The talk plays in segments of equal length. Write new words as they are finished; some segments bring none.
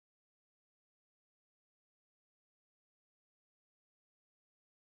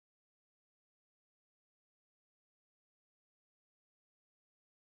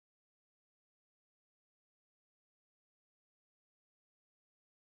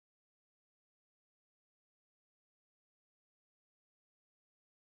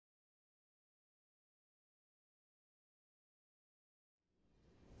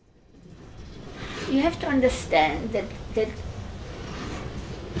You have to understand that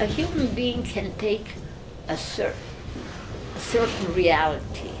a human being can take a certain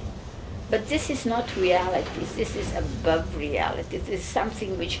reality, but this is not reality. This is above reality. This is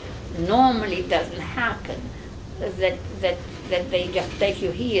something which normally doesn't happen. That they just take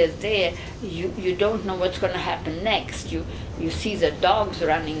you here, there. You don't know what's going to happen next. You see the dogs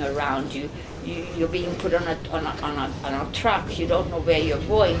running around you. You're being put on a truck. You don't know where you're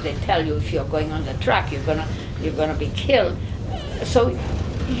going. They tell you if you're going on the truck, you're gonna be killed. So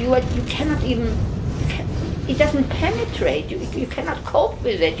you cannot even. It doesn't penetrate you. You cannot cope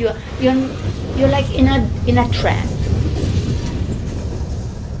with it. You're like in a trance.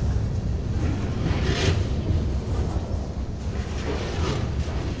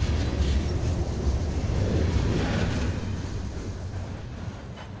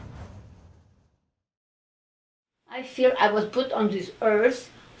 I feel I was put on this earth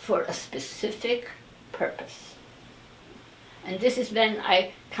for a specific purpose. And this is when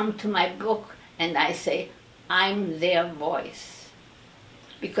I come to my book and I say, I'm their voice.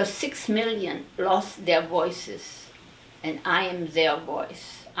 Because 6 million lost their voices, and I am their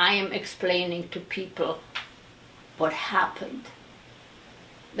voice. I am explaining to people what happened.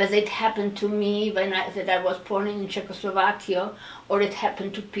 Whether it happened to me that I was born in Czechoslovakia, or it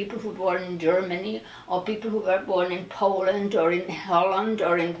happened to people who were born in Germany, or people who were born in Poland, or in Holland,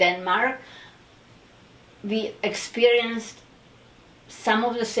 or in Denmark, we experienced some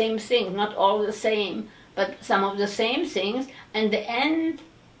of the same things, not all the same, but some of the same things, and the end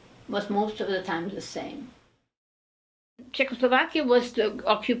was most of the time the same. Czechoslovakia was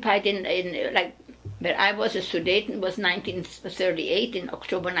occupied in like, where I was a Sudeten was 1938, in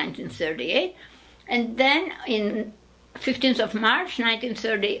October 1938. And then in 15th of March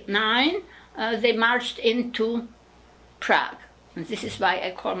 1939, they marched into Prague. And this is why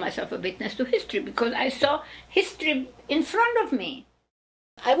I call myself a witness to history, because I saw history in front of me.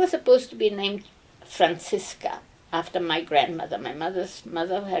 I was supposed to be named Franziska, after my grandmother. My mother's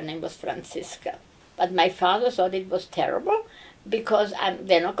mother, her name was Franziska. But my father thought it was terrible, because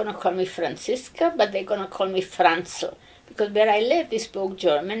they're not going to call me Franziska, but they're going to call me Franzl. Because where I lived, we spoke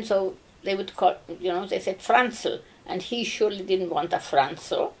German, so they would call, they said Franzl. And he surely didn't want a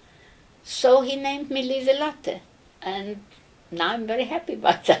Franzl. So he named me Lieselotte. And now I'm very happy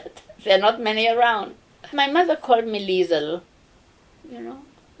about that. There are not many around. My mother called me Liesel,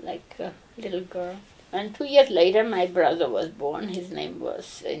 like a little girl. And 2 years later, my brother was born. His name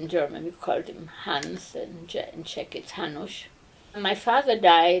was, in German, we called him Hans, and in Czech it's Hanusz. My father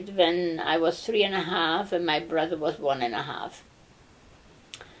died when I was 3.5, and my brother was 1.5.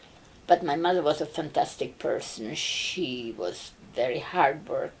 But my mother was a fantastic person. She was very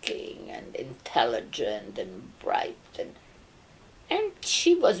hardworking and intelligent and bright, and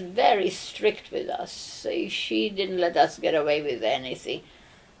she was very strict with us. So she didn't let us get away with anything.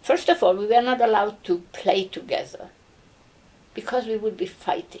 First of all, we were not allowed to play together because we would be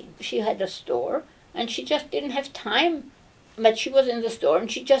fighting. She had a store, and she just didn't have time. But she was in the store,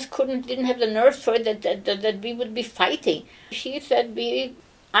 and she just didn't have the nerve for it that we would be fighting. She said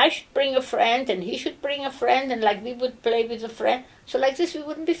I should bring a friend, and he should bring a friend, and like we would play with a friend. So like this, we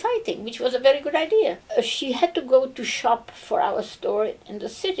wouldn't be fighting, which was a very good idea. She had to go to shop for our store in the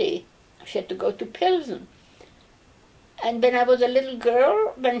city. She had to go to Pilsen. And when I was a little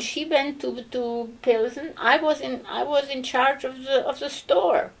girl, when she went to Pilsen, I was in charge of the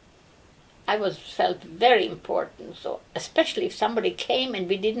store. I felt very important, so especially if somebody came and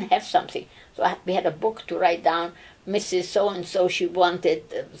we didn't have something. So we had a book to write down, Mrs. So-and-so, she wanted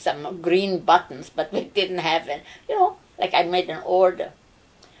some green buttons, but we didn't have it. Like I made an order.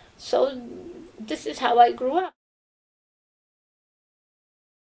 So this is how I grew up.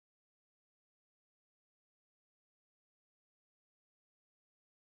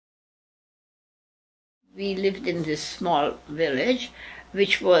 We lived in this small village,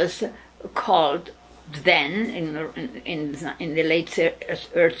 which was called then, in the late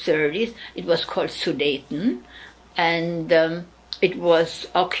early 30s, it was called Sudeten, and it was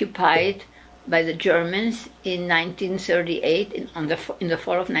occupied by the Germans in 1938, in the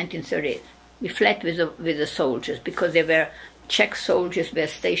fall of 1938. We fled with the soldiers, because there were Czech soldiers were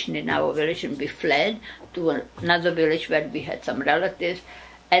stationed in our village, and we fled to another village where we had some relatives.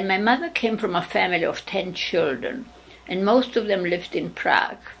 And my mother came from a family of 10 children, and most of them lived in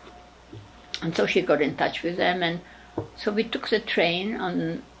Prague. And so she got in touch with them, and so we took the train,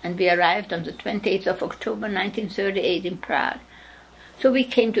 and we arrived on the 28th of October 1938 in Prague. So we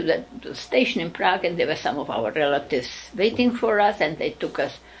came to the station in Prague, and there were some of our relatives waiting for us, and they took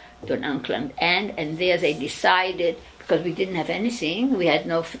us to an uncle and aunt, and there they decided because we didn't have anything. We had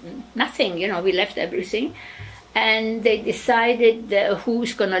nothing, you know, we left everything. And they decided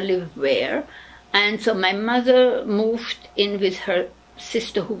who's going to live where. And so my mother moved in with her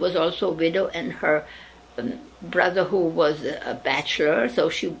sister, who was also a widow, and her brother, who was a bachelor, so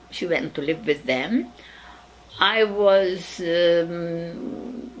she went to live with them. I was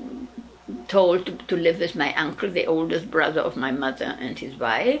told to live with my uncle, the oldest brother of my mother and his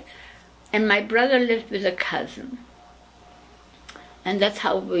wife, and my brother lived with a cousin. And that's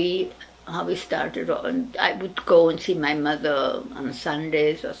how we started. And I would go and see my mother on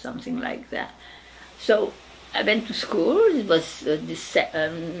Sundays or something like that. So I went to school. It was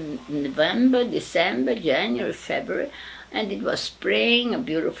November, December, January, February, and it was spring, a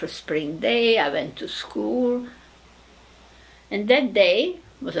beautiful spring day. I went to school. And that day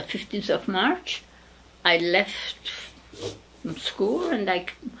was the 15th of March. I left from school and I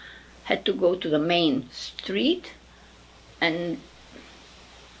had to go to the main street, and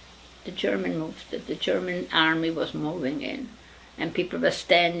the German army was moving in, and people were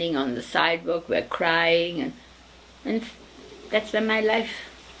standing on the sidewalk, were crying, and that's when my life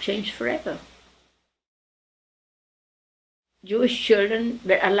changed forever. Jewish children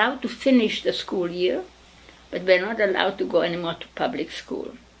were allowed to finish the school year, but were not allowed to go anymore to public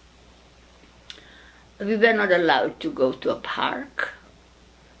school. We were not allowed to go to a park.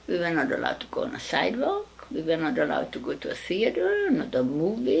 We were not allowed to go on a sidewalk. We were not allowed to go to a theater, not a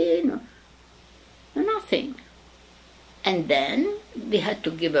movie, nothing. And then we had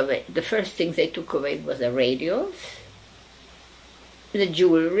to give away. The first things they took away was the radios, the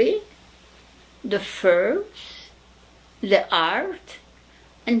jewelry, the furs, the art,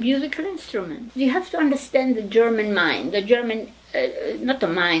 and musical instruments. You have to understand the German mind, the German, not the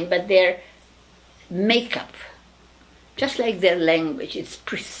mind, but their makeup. Just like their language, it's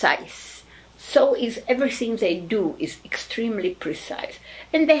precise. So is everything they do is extremely precise.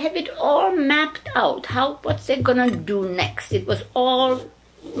 And they have it all mapped out, what they're gonna do next. It was all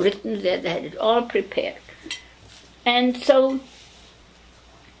written there, they had it all prepared. And so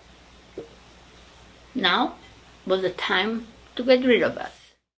now was the time to get rid of us.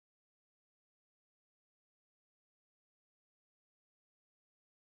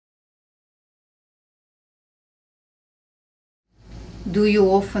 Do you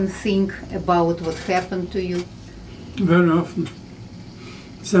often think about what happened to you? Very often.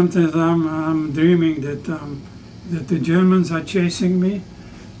 Sometimes I'm dreaming that the Germans are chasing me.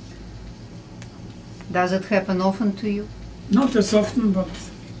 Does it happen often to you? Not as often, but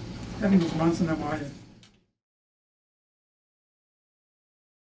happens once in a while.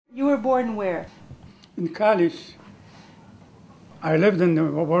 You were born where? In Kalisz. I lived in the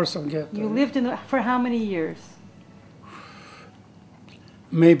Warsaw ghetto. You lived for how many years?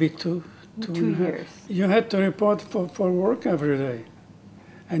 Maybe two 2 years. You had to report for work every day.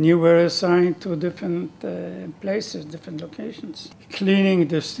 And you were assigned to different places, different locations. Cleaning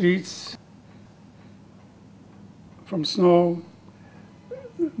the streets from snow,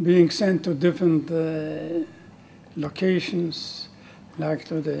 being sent to different locations, like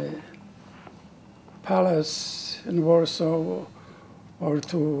to the palace in Warsaw or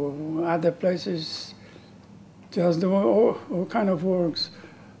to other places. Just do all kind of works.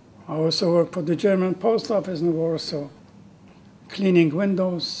 I also worked for the German post office in Warsaw, cleaning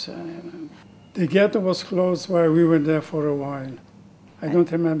windows. The ghetto was closed while we were there for a while. I don't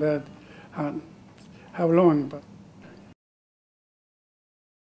remember how long, but.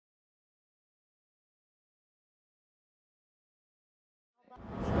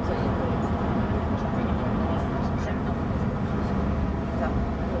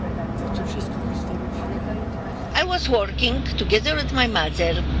 I was working together with my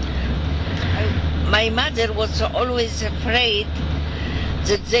mother. My mother was always afraid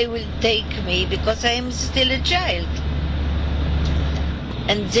that they will take me because I am still a child.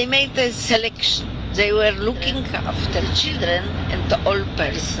 And they made a selection. They were looking after children and old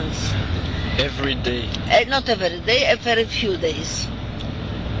persons. Every day? Not every day, every few days.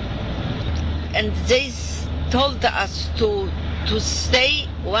 And they told us to stay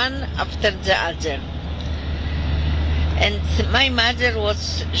one after the other. And my mother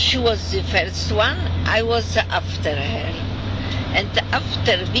she was the first one, I was after her. And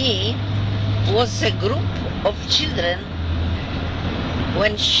after me was a group of children.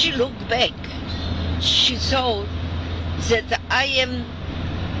 When she looked back, she saw that I am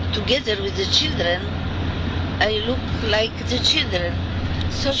together with the children. I look like the children.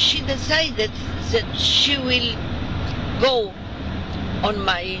 So she decided that she will go on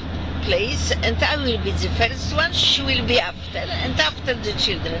my place and I will be the first one, she will be after, and after the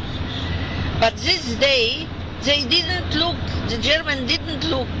children. But this day They didn't look, the German didn't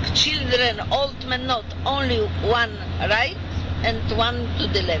look, children, old men, not, only one right and one to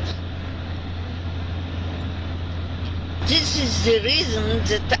the left. This is the reason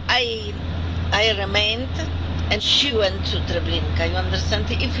that I remained and she went to Treblinka, you understand?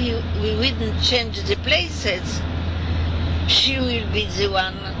 If we wouldn't change the places, she will be the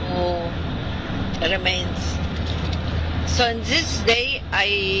one who remains. So on this day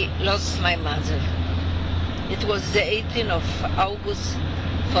I lost my mother. It was the 18th of August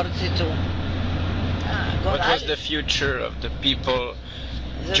 42. What was the future of the people,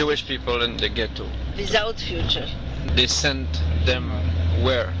 Jewish people in the ghetto? Without future. They sent them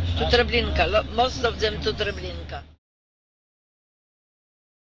where? To Treblinka, most of them to Treblinka.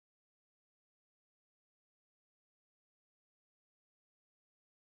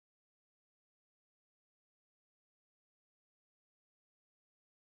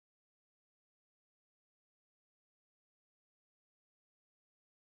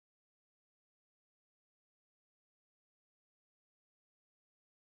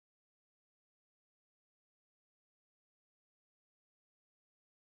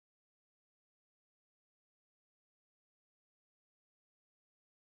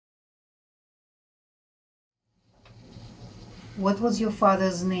 What was your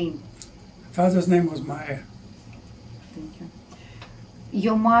father's name? Father's name was Meyer. Thank you.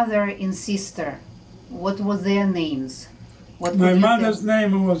 Your mother and sister, what were their names? What My could you mother's tell?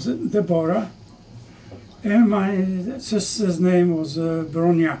 name was Deborah, and my sister's name was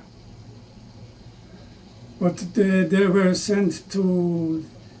Bronya. But they were sent from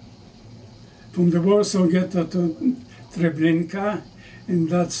the Warsaw ghetto to Treblinka, and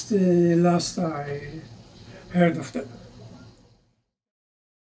that's the last I heard of them.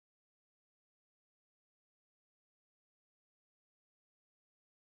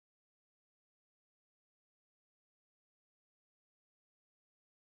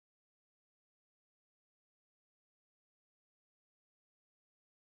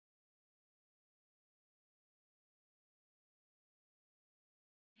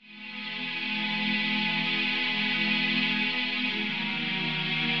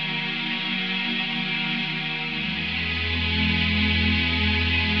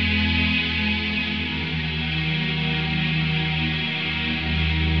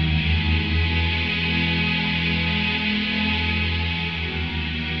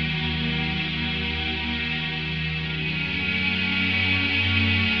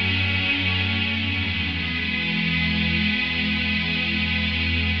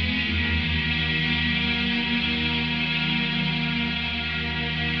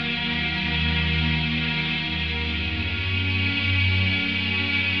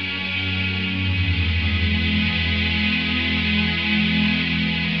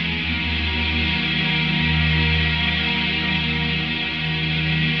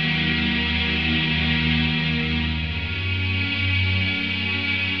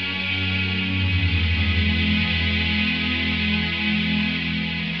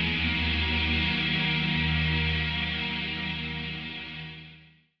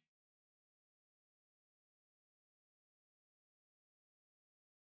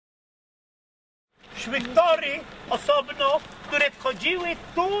 Szły tory osobno, które wchodziły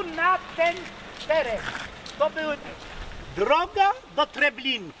tu na ten teren. To była droga do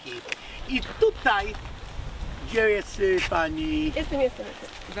Treblinki. I tutaj, gdzie jest pani...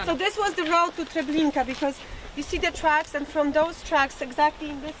 So this was the road to Treblinka, because you see the tracks, and from those tracks, exactly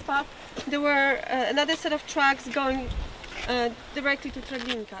in this spot, there were another set of tracks going directly to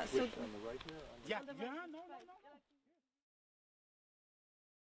Treblinka. So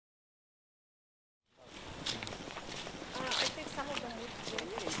I think some of them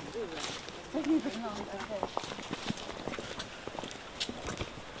would of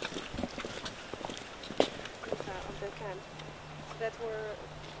the camp. That were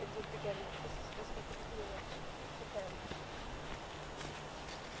it would begin. This was the camp.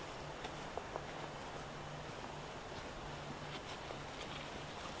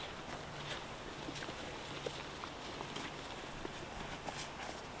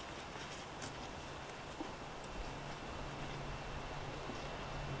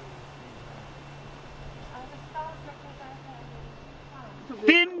 W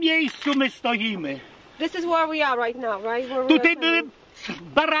tym miejscu my stoimy. This is where we are right now, right? Where Tutaj były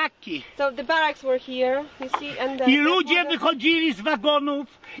baraki. So the barracks were here, you see, and I ludzie wychodzili z wagonów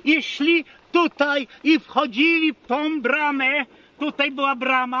i szli tutaj i wchodzili w tą bramę, tutaj była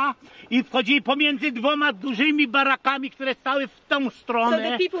brama i wchodzili pomiędzy dwoma dużymi barakami, które stały w tą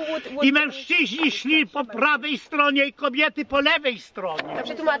stronę. I mężczyźni szli po prawej stronie i kobiety po lewej stronie.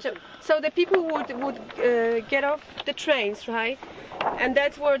 Przetłumaczę. So the people would get off the trains, right? And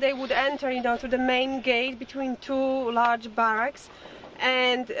that's where they would enter, you know, through the main gate between two large barracks.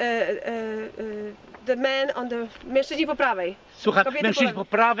 And the men on the... Mężczyźni po prawej. Słuchaj, mężczyźni po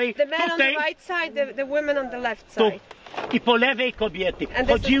prawej. The men tutaj, on the right side, the women on the left side. Tu. I po lewej kobiety.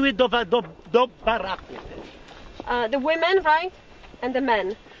 Chodziły do baraku. The women, right? And the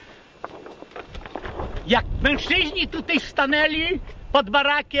men. Jak mężczyźni tutaj stanęli pod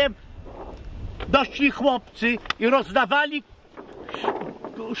barakiem, doszli chłopcy i rozdawali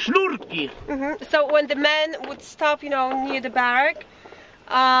sznurki. So when the men would stop, you know, near the barrack,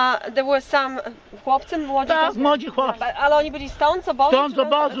 there were some chłopcy, młodzi chłopcy. Ale oni byli stąd z obozu? Stąd z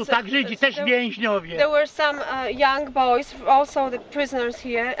obozu, tak Żydzi, też więźniowie. There were some young boys, also the prisoners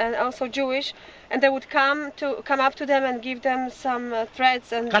here, and also Jewish, and they would come up to them and give them some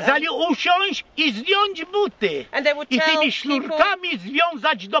threats and... Kazali usiąść i zdjąć buty. And they would I tell tymi sznurkami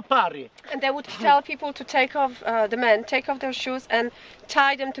związać do pary. And they would tell people to take off, the men, take off their shoes and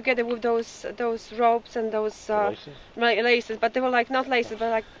tie them together with those ropes and those laces, but they were like not laces, but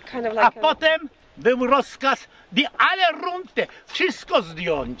like kind of like... A potem był rozkaz, alle runter, wszystko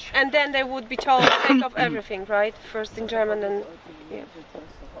zdjąć. And then they would be told to take off everything, right? First in German and... Yeah.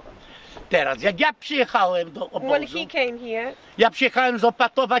 Teraz, jak ja przyjechałem do obozu, When he came here, ja przyjechałem z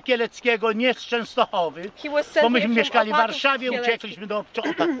Opatowa Kieleckiego, nie z Częstochowy, bo myśmy mieszkali w Warszawie, uciekliśmy do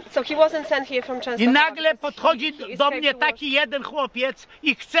Opatowa. So he wasn't sent here from Częstochowa. I nagle podchodzi do mnie taki jeden chłopiec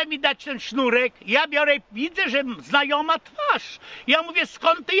i chce mi dać ten sznurek. Ja biorę, widzę, że znajoma twarz. Ja mówię,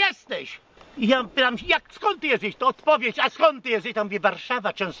 skąd ty jesteś? I ja pytam, skąd ty jesteś? To odpowiedź, a skąd ty jesteś? Tam mówię,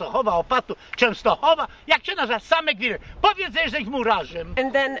 Warszawa, Częstochowa, Opatów, Częstochowa. Jak się nazywa? Same gwiry. Powiedz, że jesteś murarzem.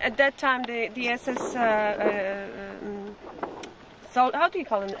 And then at that time the SS, how do you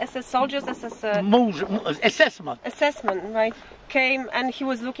call them? SS soldiers, SS... Assessment, right? Came and he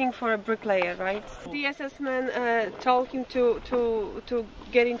was looking for a bricklayer, right? The SS man told him to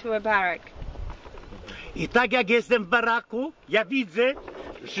get into a barrack. I tak jak jestem w baraku, ja widzę,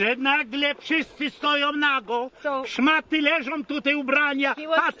 że nagle wszyscy stoją nago, szmaty leżą tutaj, ubrania,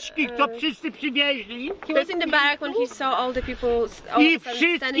 paczki, co wszyscy przywieźli. He was in the barrack when he saw all the people I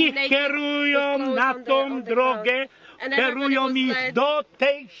wszystkich kierują na tą drogę, kierują ich do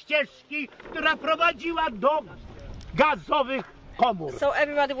tej ścieżki, która prowadziła do gazowych komór.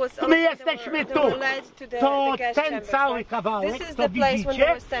 My jesteśmy tu. To ten cały kawałek, to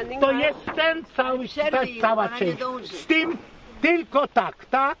widzicie, to jest ten cały, ta cała część. Z tym tylko tak,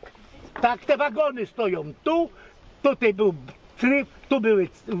 te wagony stoją tu, tutaj był tryb, tu były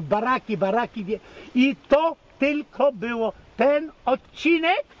baraki i to tylko było ten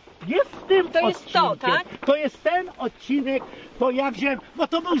odcinek. Jest tym to jest odcinkiem. to, tak? To jest ten odcinek, to ja wziąłem, bo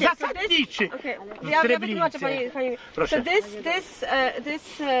to był zasadniczy. Ja wytłumaczę pani. Proszę. So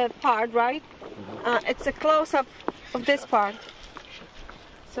this part, right? It's a close-up of this part.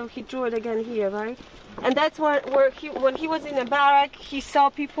 So he drew it again here, right? And that's where when he was in a barrack, he saw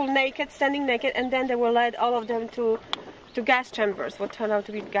people naked, standing naked, and then they were led, all of them, to gas chambers, what turned out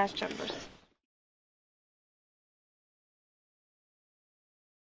to be gas chambers.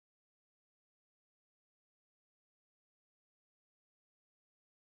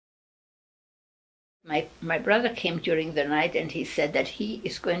 My brother came during the night and he said that he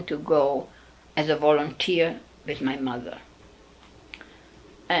is going to go as a volunteer with my mother.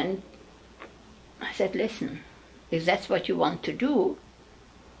 And I said, listen, if that's what you want to do,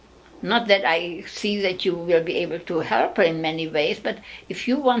 not that I see that you will be able to help her in many ways, but if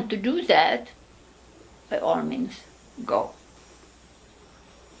you want to do that, by all means, go.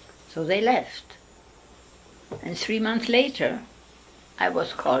 So they left. And 3 months later, I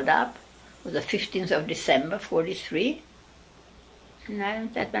was called up. It was the 15th of December, 1943,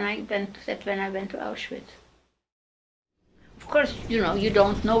 and that's when I went to Auschwitz. Of course, you know, you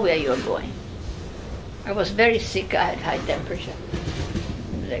don't know where you're going. I was very sick, I had high temperature.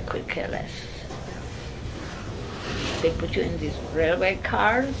 They could care less. They put you in these railway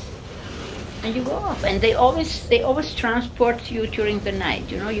cars, and you go off. And they always transport you during the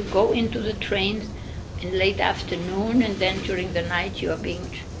night. You know, you go into the trains in late afternoon, and then during the night you are being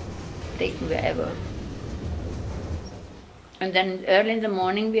taken wherever. And then early in the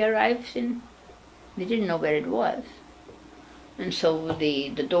morning we arrived we didn't know where it was. And so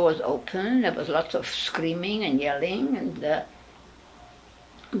the doors opened, there was lots of screaming and yelling, and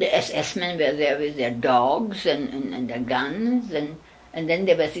the SS men were there with their dogs and their guns, and And then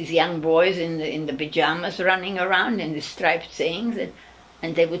there was these young boys in the pajamas running around in the striped things,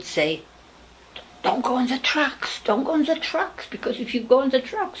 and they would say, "Don't go on the trucks, don't go on the trucks, because if you go on the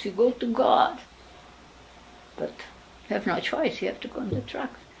trucks, you go to God." But you have no choice, you have to go on the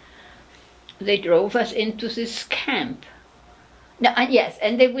trucks. They drove us into this camp. Now, yes,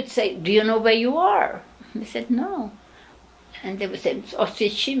 and they would say, "Do you know where you are?" We said, "No." And they would say, "It's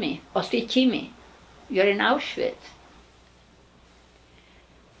Auschwitz, you're in Auschwitz."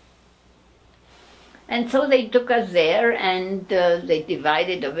 And so they took us there, and they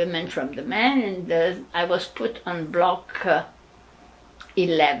divided the women from the men, and I was put on block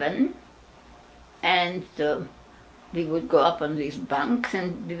 11, and we would go up on these bunks,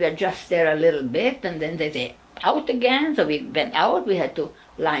 and we were just there a little bit, and then they say, "Out again." So we went out, we had to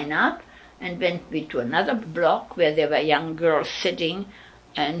line up, and went to another block where there were young girls sitting,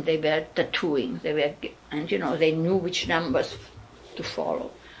 and they were tattooing. And you know, they knew which numbers to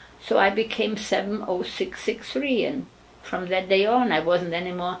follow. So I became 70663, and from that day on, I wasn't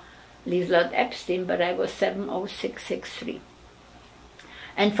anymore Lieslot Epstein, but I was 70663.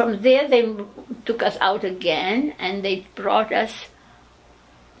 And from there, they took us out again, and they brought us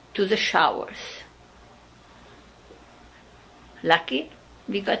to the showers. Lucky,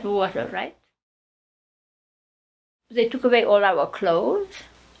 we got water, right? They took away all our clothes,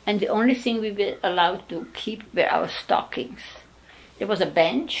 and the only thing we were allowed to keep were our stockings. There was a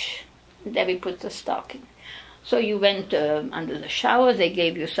bench, and there we put the stocking. So you went under the shower, they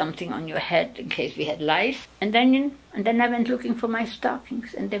gave you something on your head in case we had lice. And then I went looking for my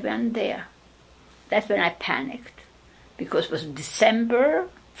stockings, and they weren't there. That's when I panicked, because it was December,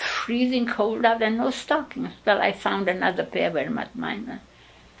 freezing cold out, and no stockings. Well, I found another pair, very much mine.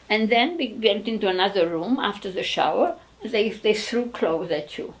 And then we went into another room after the shower. They threw clothes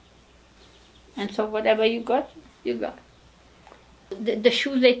at you. And so whatever you got, you got. The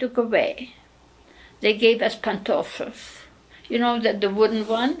shoes they took away. They gave us pantoffels. You know, the wooden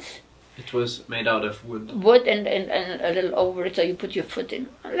ones? It was made out of wood. Wood and a little over it, so you put your foot in.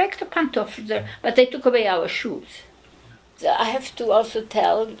 Like the pantoffels there. But they took away our shoes. So I have to also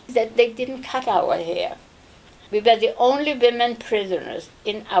tell that they didn't cut our hair. We were the only women prisoners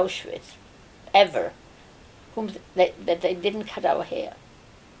in Auschwitz, ever, that they didn't cut our hair.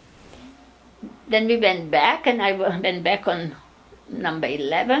 Then we went back, and I went back on number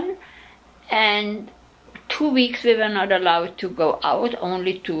 11, and 2 weeks we were not allowed to go out,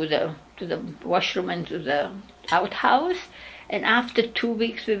 only to the washroom and to the outhouse, and after 2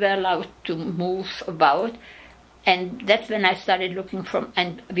 weeks we were allowed to move about, and that's when I started looking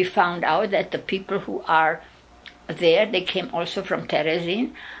and we found out that the people who are there, they came also from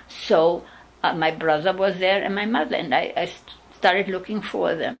Terezin, so my brother was there and my mother, and I started looking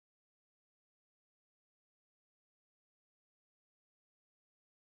for them.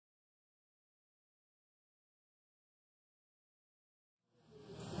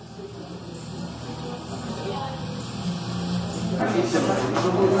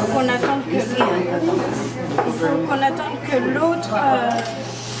 On attend que il faut qu'on attende que l'autre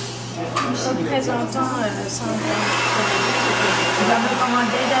représentant s'en on va me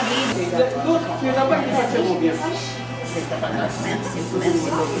commander David.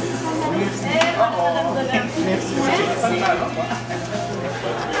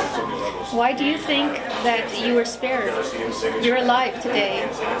 Why do you think that you were spared? You're alive today.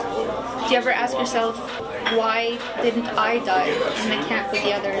 Do you ever ask yourself, why didn't I die in the camp with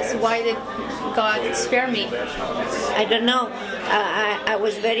the others? Why did God spare me? I don't know. I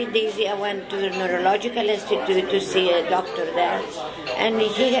was very dizzy. I went to the neurological institute to see a doctor there, and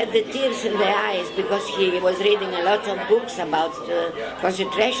he had the tears in the eyes because he was reading a lot of books about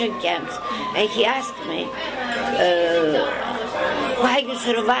concentration camps, and he asked me, why you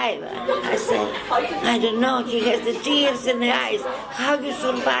survive? I said, I don't know. He has the tears in the eyes. How you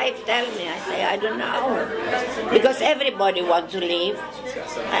survive? Tell me. I say, I don't know. Because everybody wants to leave.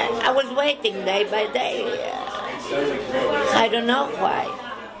 I was waiting day by day. I don't know why.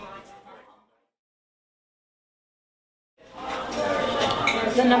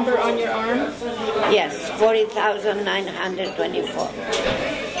 The number on your arm? Yes, 40,924.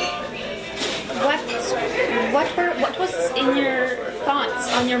 What was in your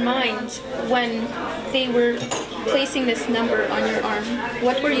thoughts, on your mind, when they were placing this number on your arm?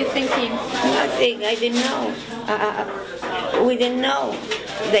 What were you thinking? Nothing. I didn't know. We didn't know.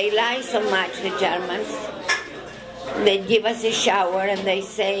 They lie so much, the Germans. They give us a shower and they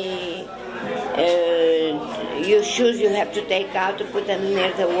say, your shoes you have to take out to put them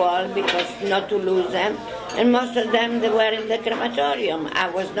near the wall because not to lose them. And most of them, they were in the crematorium. I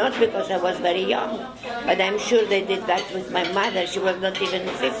was not because I was very young. But I'm sure they did that with my mother. She was not even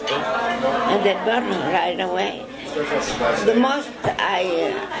 50. And they burned her right away. The most I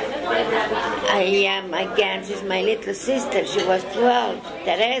am against is my little sister. She was 12,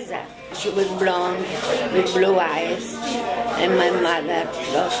 Teresa. She was blonde with blue eyes. And my mother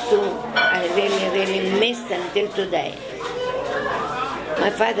lost two. I really, really missed them till today. My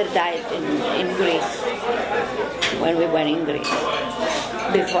father died in Greece, when we were in Greece,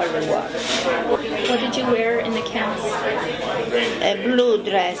 before the war. What did you wear in the camps? A blue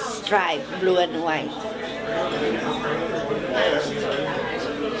dress, striped, blue and white.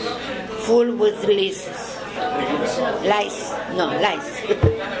 Full with laces. Lice, no, lice.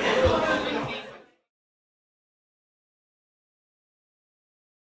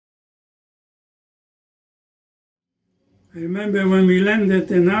 I remember when we landed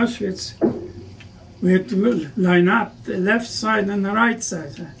in Auschwitz, we had to line up the left side and the right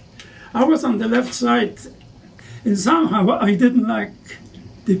side. I was on the left side, and somehow I didn't like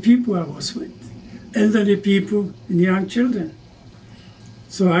the people I was with, elderly people and young children.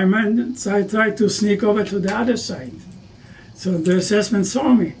 So I tried to sneak over to the other side. So the assessment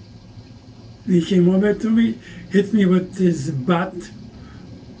saw me. He came over to me, hit me with his butt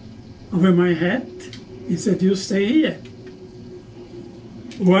over my head. He said, "You stay here."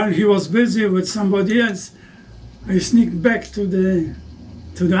 While he was busy with somebody else, I sneaked back to the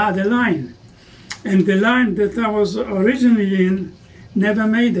other line. And the line that I was originally in never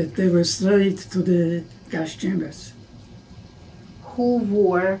made it. They were straight to the gas chambers. Who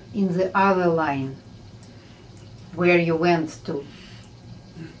were in the other line where you went to?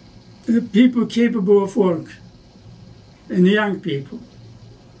 The people capable of work, and young people.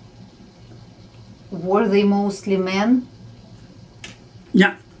 Were they mostly men?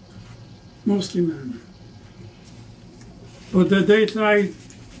 Yeah, mostly men. But they tried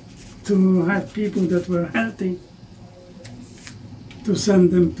to have people that were healthy to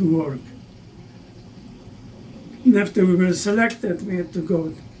send them to work. And after we were selected, we had to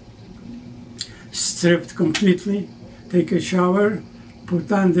go stripped completely, take a shower, put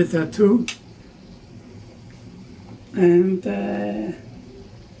on the tattoo, and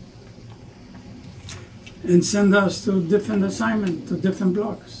send us to different assignments, to different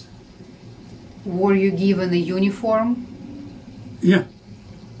blocks. Were you given a uniform? Yeah.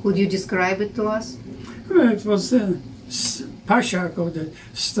 Could you describe it to us? Well, it was pashak, or the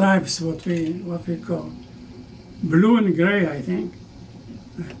stripes, what we call. Blue and gray, I think.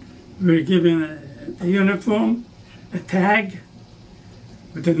 We were given a uniform, a tag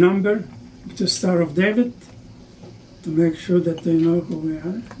with a number, with the Star of David, to make sure that they know who we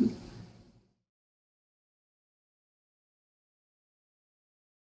are.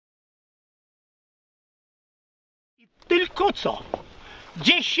 Tylko co?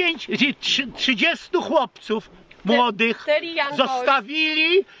 30 chłopców młodych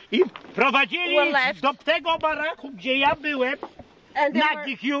zostawili i prowadzili do tego baraku, gdzie ja byłem,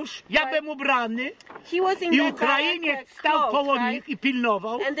 nagich już, ja byłem ubrany i Ukrainiec stał koło nich i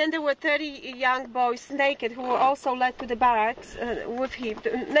pilnował. And then there were 30 young boys naked who were also led to the barracks with him,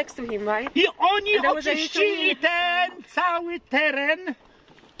 next to him, right? I oni oczyścili ten cały teren,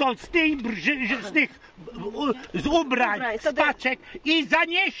 to z ubrań, z paczek i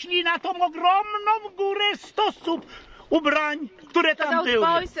zanieśli na tą ogromną górę stosów ubrań, które tam były.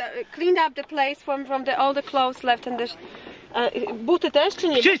 Those boys cleaned up the place from all the clothes left and the buty też, czy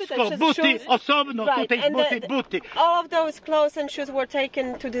nie? Wszystko, buty osobno, tutaj buty. All of those clothes and shoes were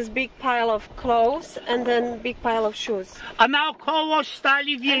taken to this big pile of clothes and then big pile of shoes. A naokoło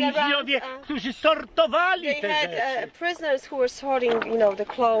stali więźniowie, którzy sortowali te rzeczy. Prisoners who were sorting, you know, the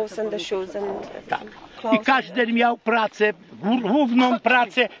clothes and the shoes and I każdy miał pracę, główną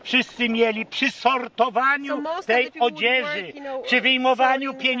pracę wszyscy mieli przy sortowaniu tej odzieży, przy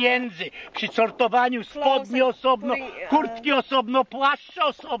wyjmowaniu pieniędzy, przy sortowaniu spodni osobno, kurtki osobno, płaszcze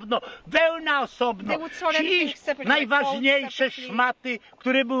osobno, wełna osobno. Ci najważniejsze szmaty,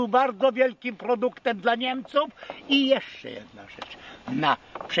 które były bardzo wielkim produktem dla Niemców. I jeszcze jedna rzecz. Na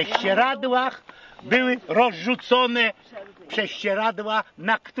prześcieradłach były rozrzucone prześcieradła,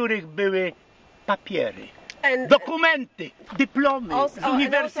 na których były papiery, dokumenty, dyplomy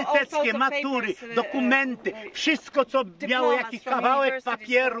uniwersyteckie, matury, dokumenty, wszystko co miało jakiś kawałek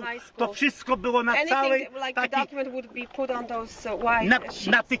papieru, to wszystko było na całej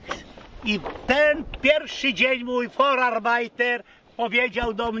na tych. I ten pierwszy dzień mój Vorarbeiter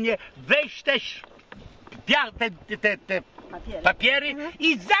powiedział do mnie: weź też te papiery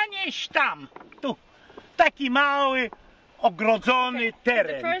i zanieś tam, tu. taki mały, ogrodzony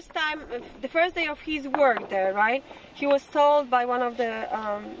teren. The first day of his work there, right? He was told by one of the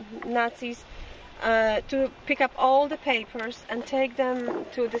Nazis to pick up all the papers and take them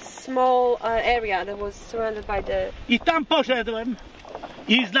to this small area that was surrounded by the... I tam poszedłem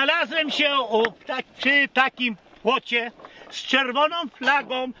i znalazłem się przy takim płocie z czerwoną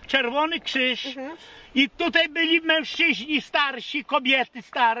flagą, czerwony krzyż. I tutaj byli mężczyźni starsi, kobiety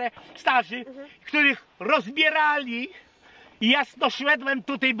starzy, których rozbierali. I ja doszedłem,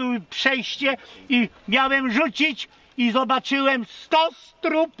 tutaj było przejście i miałem rzucić i zobaczyłem 100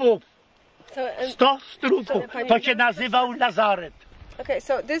 trupów. 100 trupów. To się nazywał Nazaret. Okay,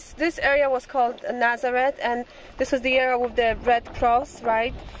 so this area was called Nazareth, and this was the area with the red cross,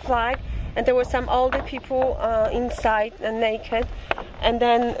 right, flag, and there were some older people inside and naked. And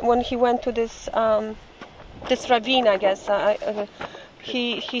then when he went to this this ravine, I guess,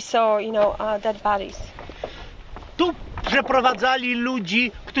 he saw, you know, dead bodies. Tu przeprowadzali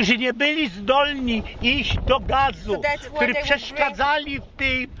ludzi, którzy nie byli zdolni iść do gazu, którzy przeszkadzali w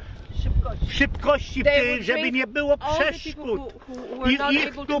tej szybkości, żeby nie było przeszkód. I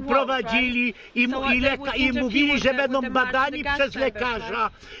ich tu prowadzili i mówili, że będą badani przez lekarza.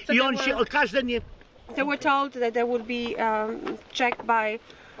 I on się każdy nie... They were told that they would be checked by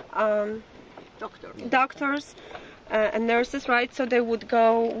doctors and nurses, right? So they would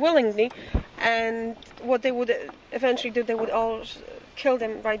go willingly, and what they would eventually do, they would all kill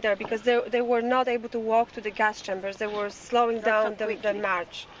them right there, because they were not able to walk to the gas chambers. They were slowing down the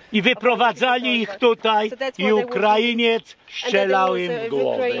march. I wyprowadzali ich tutaj i Ukrainiec strzelał im w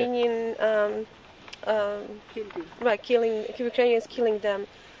głowę. Ukrainians killing them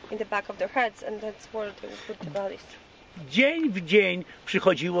in the back of their heads, and that's where they would put the bodies. Dzień w dzień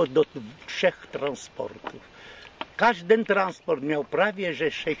przychodziło do 3 transportów. Każdy transport miał prawie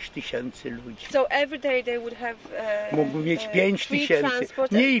że 6000 ludzi. So every day they would have mógł mieć 5000,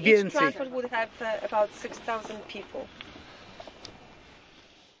 mniej więcej. Each transport would have about 6000 people.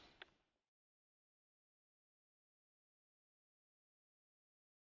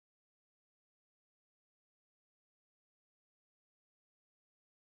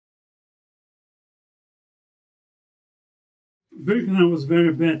 Birkenau was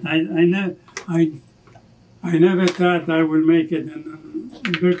very bad. I never thought I would make it in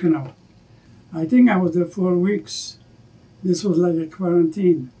Birkenau. I think I was there 4 weeks. This was like a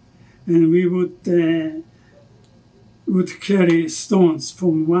quarantine, and we would carry stones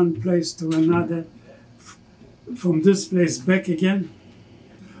from one place to another, from this place back again.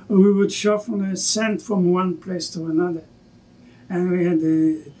 We would shuffle sand from one place to another, and we had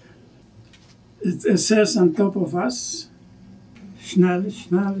it says on top of us, "Schnell,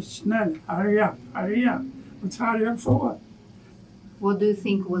 schnell, schnell! Hurry up, hurry up!" But hurry up for what? What do you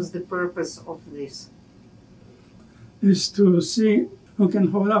think was the purpose of this? Is to see who can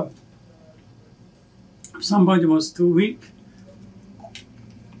hold out. If somebody was too weak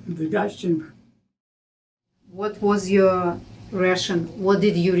in the gas chamber. What was your ration? What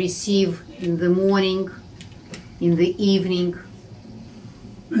did you receive in the morning, in the evening?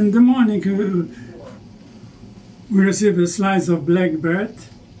 In the morning, we received a slice of black bread,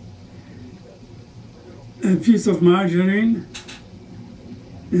 a piece of margarine,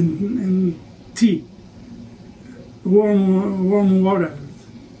 and tea, warm water.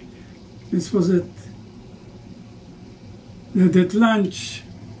 This was it. At lunch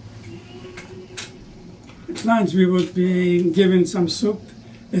we would be given some soup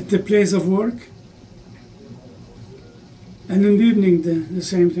at the place of work, and in the evening the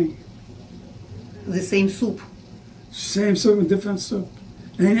same thing. The same soup? Same soup, different soup.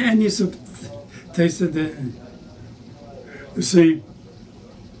 Any soup tasted the same.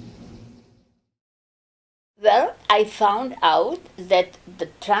 Well, I found out that the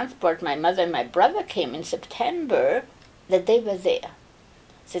transport my mother and my brother came in September, that they were there.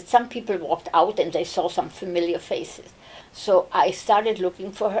 That some people walked out and they saw some familiar faces. So I started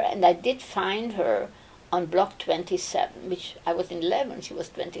looking for her, and I did find her on block 27, which I was in 11, she was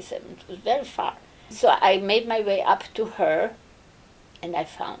 27. It was very far. So I made my way up to her, and I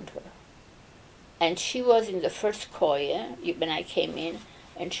found her. And she was in the first koye when I came in,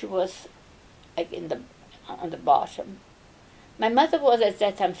 and she was like on the bottom. My mother was at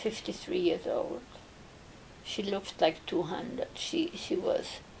that time 53 years old. She looked like 200. She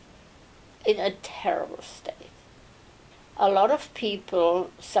was in a terrible state. A lot of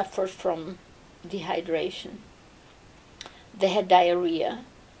people suffered from dehydration. They had diarrhea,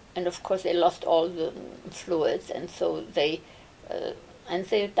 and of course they lost all the fluids, and so they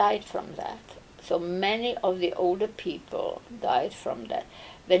died from that. So many of the older people died from that.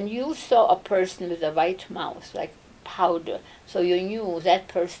 When you saw a person with a white mouth, like powder, so you knew that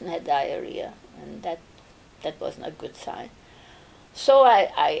person had diarrhea, and that wasn't a good sign. So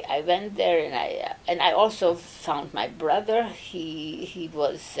I went there, and I also found my brother. He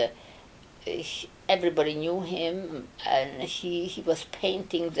was, everybody knew him, and he was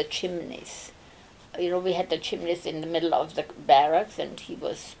painting the chimneys. You know, we had the chimneys in the middle of the barracks, and he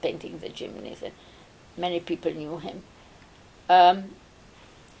was painting the chimneys, and many people knew him.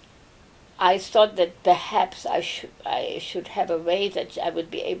 I thought that perhaps I should have a way that I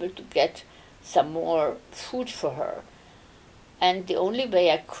would be able to get some more food for her. And the only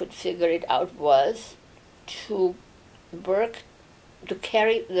way I could figure it out was to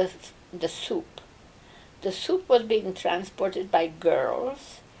carry the soup. The soup was being transported by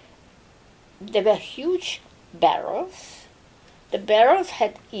girls. There were huge barrels. The barrels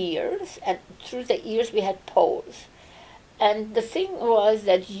had ears, and through the ears we had poles. And the thing was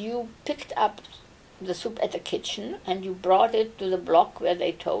that you picked up the soup at the kitchen and you brought it to the block where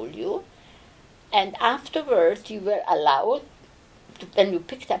they told you. And afterwards you were allowed, when you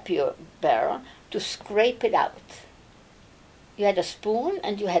picked up your barrel, to scrape it out. You had a spoon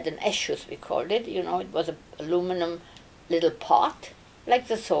and you had an eshus, we called it. You know, it was an aluminum little pot, like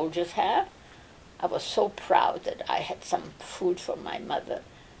the soldiers have. I was so proud that I had some food for my mother,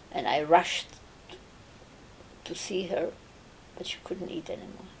 and I rushed to see her, but she couldn't eat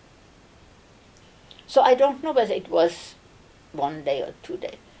anymore. So I don't know whether it was 1 day or 2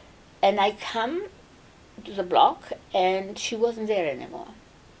 days. And I come to the block, and she wasn't there anymore.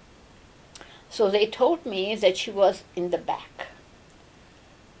 So they told me that she was in the back.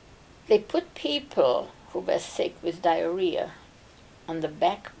 They put people who were sick with diarrhea on the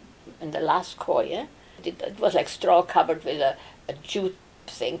back, in the last corner. It was like straw covered with a jute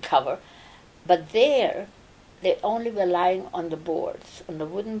thing cover. But there, they only were lying on the boards, on the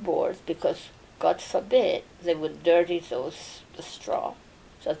wooden boards, because, God forbid, they would dirty the straw.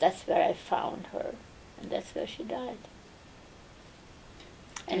 So that's where I found her, and that's where she died.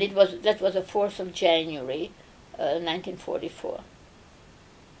 And that was the 4th of January, 1944.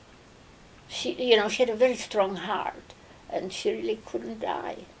 She had a very strong heart, and she really couldn't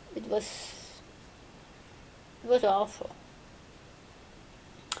die. It was awful.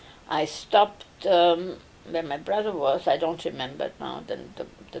 I stopped where my brother was. I don't remember now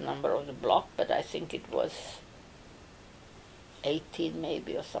the number of the block, but I think it was 18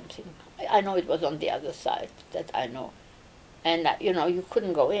 maybe or something. I know it was on the other side, that I know. And, you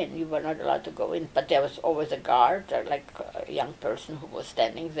couldn't go in. You were not allowed to go in. But there was always a guard, like a young person who was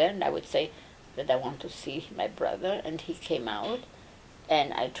standing there, and I would say that I want to see my brother, and he came out,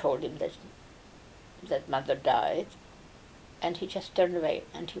 and I told him that mother died, and he just turned away,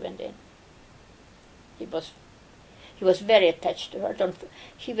 and he went in. He was very attached to her.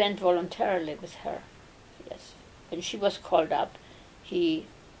 He went voluntarily with her, yes. When she was called up, he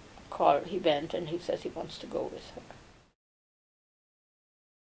went, and he says he wants to go with her.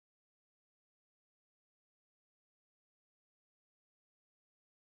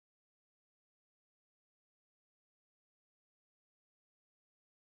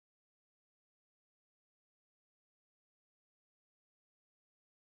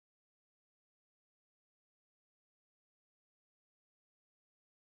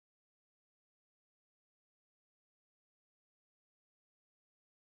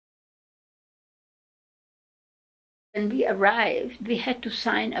 When we arrived, we had to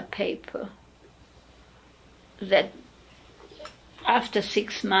sign a paper that after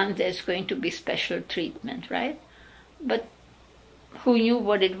 6 months there's going to be special treatment, right? But who knew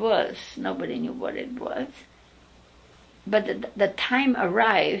what it was? Nobody knew what it was. But the time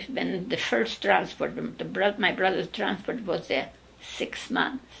arrived when the first transport, my brother's transport, was there 6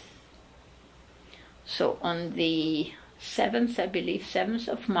 months. So on the 7th, I believe, 7th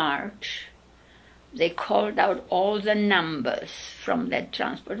of March, they called out all the numbers from that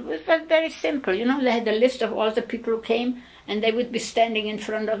transport. It was very simple. They had a list of all the people who came, and they would be standing in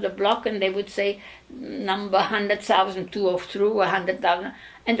front of the block, and they would say, number 100,000, 203, 100,000,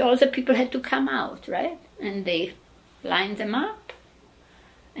 and all the people had to come out, right? And they lined them up,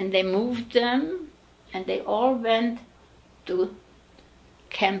 and they moved them, and they all went to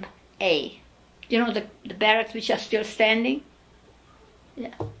Camp A. The barracks which are still standing?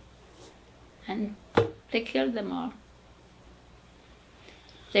 Yeah. And they killed them all.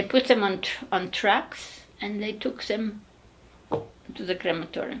 They put them on trucks, and they took them to the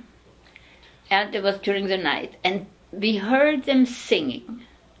crematorium. And it was during the night, and we heard them singing.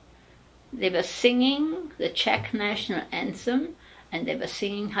 They were singing the Czech national anthem, and they were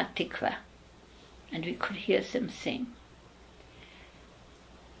singing Hatikva. and we could hear them sing.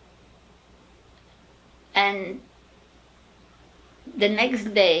 And the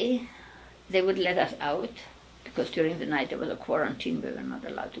next day, they would let us out, because during the night there was a quarantine, we were not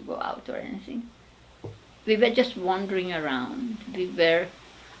allowed to go out or anything. We were just wandering around.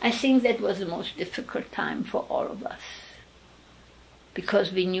 I think that was the most difficult time for all of us,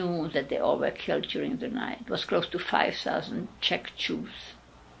 because we knew that they all were killed during the night. It was close to 5,000 Czech Jews.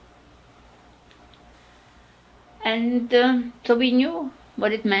 And so we knew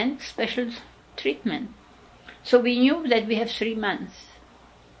what it meant, special treatment. So we knew that we have 3 months.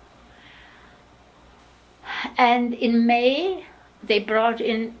 And in May, they brought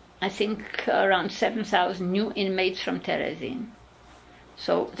in, I think, around 7,000 new inmates from Terezin.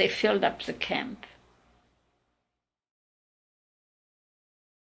 So they filled up the camp.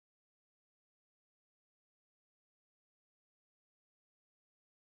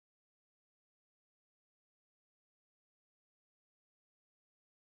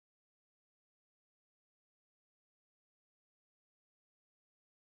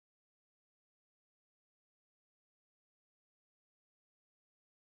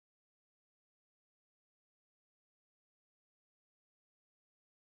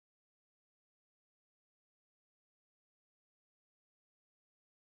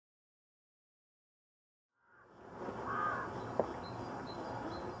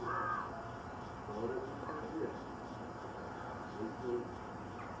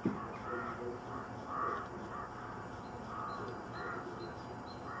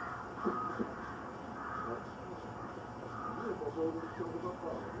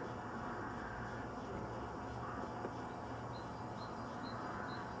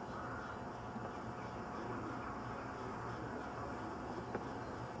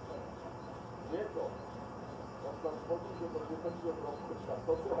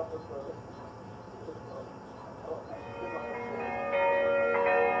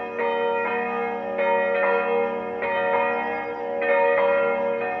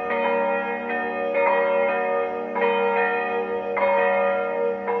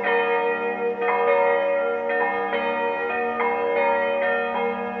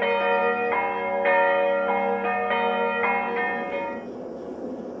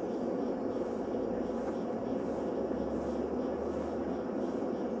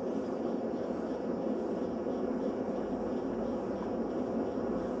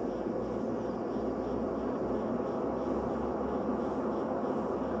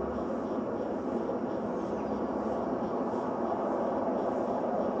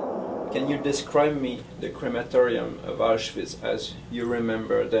 Can you describe me the crematorium of Auschwitz as you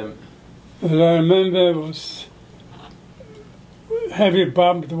remember them? What I remember was heavy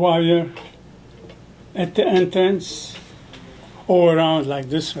barbed wire at the entrance, all around like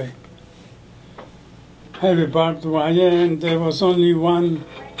this way. Heavy barbed wire, and there was only one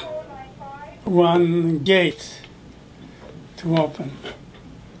gate to open.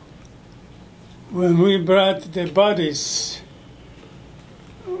 When we brought the bodies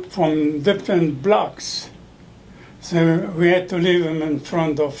from different blocks, so we had to leave them in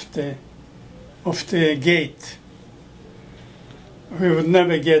front of the gate. We would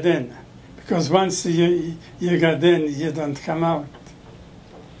never get in, because once you got in, you don't come out.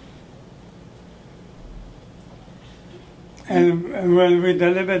 And when we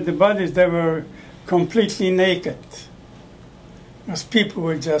delivered the bodies, they were completely naked, because people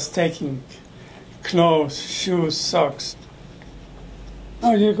were just taking clothes, shoes, socks.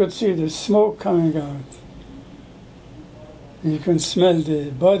 Oh, you could see the smoke coming out. You can smell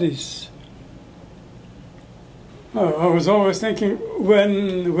the bodies. Oh, I was always thinking,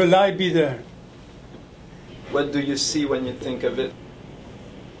 when will I be there? What do you see when you think of it?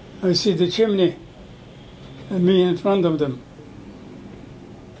 I see the chimney and me in front of them,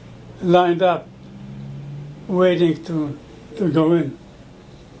 lined up, waiting to go in.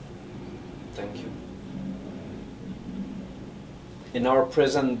 Thank you. In our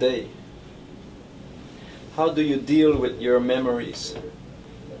present day, how do you deal with your memories?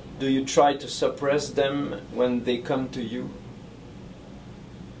 Do you try to suppress them when they come to you?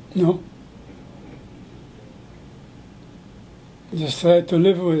 No. Just try to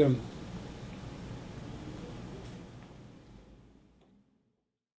live with them.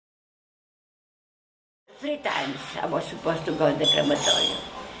 Three times I was supposed to go in the crematorium.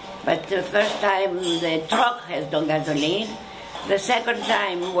 But the first time the truck has no gasoline. The second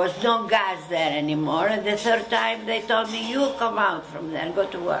time was no gas there anymore. And the third time they told me, you come out from there and go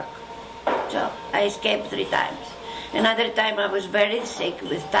to work. So I escaped 3 times. Another time I was very sick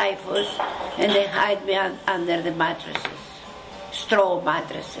with typhus and they hid me under the mattresses, straw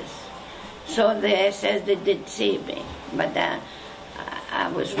mattresses. So the SS, they did see me, but I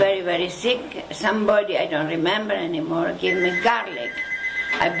was very, very sick. Somebody, I don't remember anymore, gave me garlic.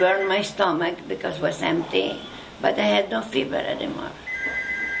 I burned my stomach because it was empty, but I had no fever anymore.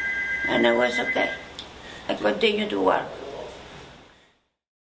 And I was okay. I continued to work.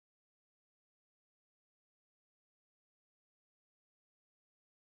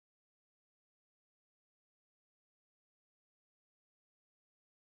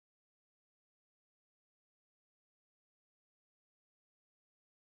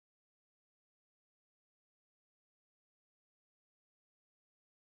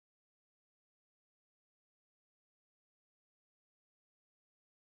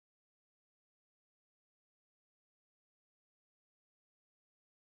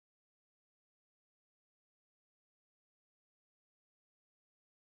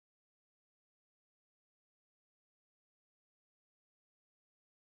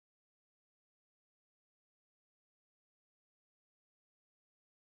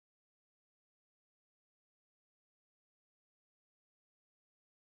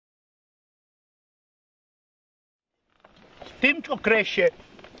 W tym okresie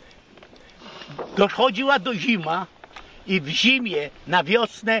dochodziła do zima i w zimie na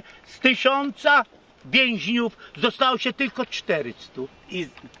wiosnę z 1000 więźniów zostało się tylko 400 i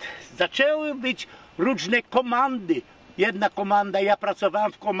zaczęły być różne komandy. Jedna komanda, ja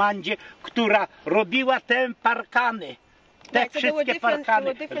pracowałem w komandzie, która robiła te parkany. Te wszystkie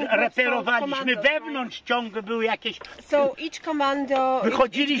parkany reperowaliśmy, wewnątrz ciągle były jakieś...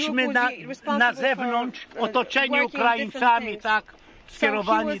 Wychodziliśmy na zewnątrz, otoczeni Ukraińcami, tak,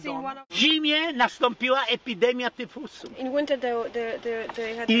 skierowani do... W zimie nastąpiła epidemia tyfusu.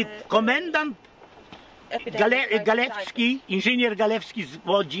 I komendant Galewski, inżynier Galewski z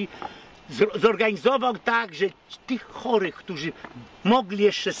Łodzi, zorganizował tak, że tych chorych, którzy mogli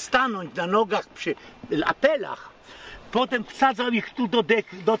jeszcze stanąć na nogach przy apelach, potem wsadzał ich tu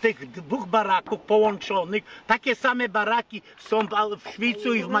do tych dwóch baraków połączonych. Takie same baraki są w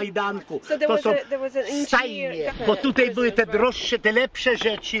Szwicu i w Majdanku. To są stajnie, bo tutaj były te droższe, te lepsze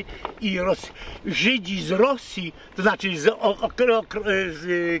rzeczy i Żydzi z Rosji, to znaczy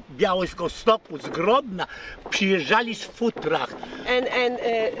z Białegostoku, z Grodna, przyjeżdżali z futrach.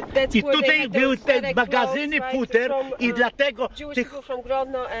 I tutaj były te magazyny futer i dlatego tych...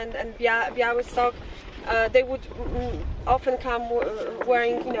 They would often come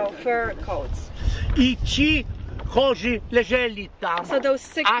wearing, fur coats. I ci chorzy leżeli tam,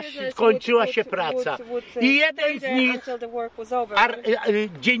 aż skończyła się praca. I jeden z nich,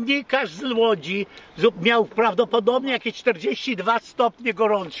 dziennikarz z Łodzi, miał prawdopodobnie jakieś 42 stopnie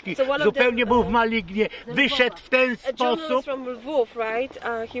gorączki. Zupełnie był w malignie. Wyszedł w ten sposób.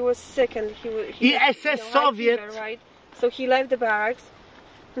 I SS-owiec,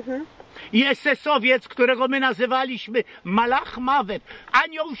 i SS-owiec, którego my nazywaliśmy Malach Mawet,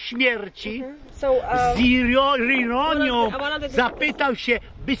 anioł śmierci, z ironią zapytał się,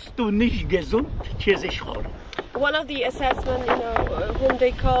 bist du nicht gesund, czy jesteś chory? One of the SS-men, whom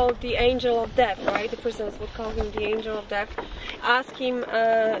they called the angel of death, right? The prisoners would call him the angel of death, asked him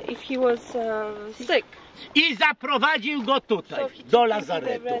if he was sick. I zaprowadził go tutaj, do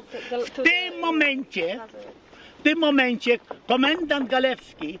lazaretu. W tym momencie komendant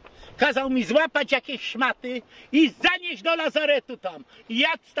Galewski kazał mi złapać jakieś szmaty i zanieść do lazaretu tam. I ja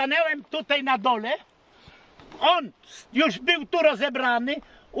stanąłem tutaj na dole, on już był tu rozebrany,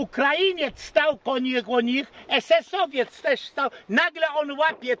 Ukrainiec stał koło nich, SS-owiec też stał. Nagle on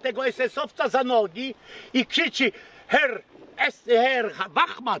łapie tego SS-owca za nogi i krzyczy, Herr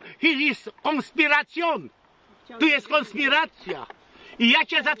Wachmann, hier ist Konspiration. Tu jest konspiracja. I ja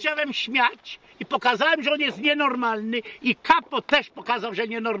cię zacząłem śmiać i pokazałem, że on jest nienormalny i Kapo też pokazał, że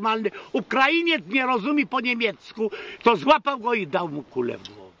nienormalny. Ukrainiec nie rozumie po niemiecku, to złapał go i dał mu kulę w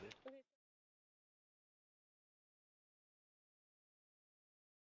głowę.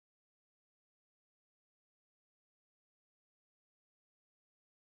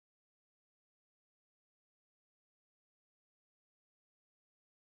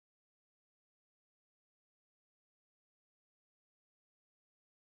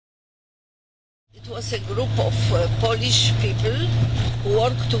 It was a group of Polish people who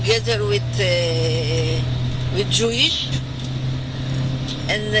worked together with Jewish,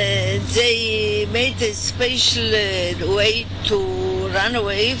 and they made a special way to run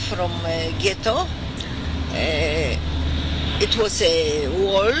away from ghetto. It was a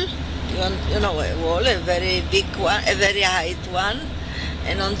wall, a wall, a very big one, a very high one,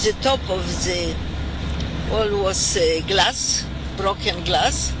 and on the top of the wall was glass, broken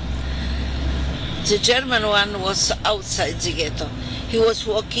glass. The German one was outside the ghetto. he was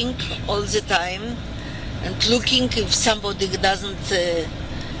walking all the time and looking if somebody doesn't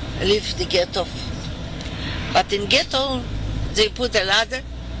leave the ghetto. But in ghetto, they put a ladder,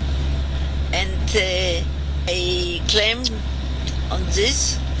 and I climbed on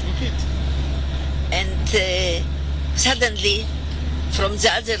this, and suddenly, from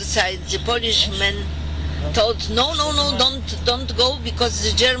the other side, the Polishman told, no, don't go, because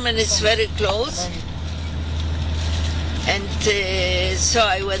the German is very close. And so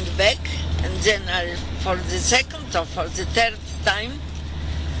I went back, and then for the second or for the third time,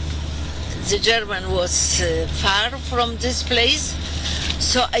 the German was far from this place,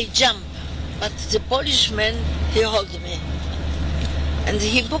 so I jumped. But the Polishman, he held me. And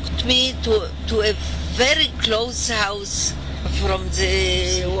he booked me to a very close house from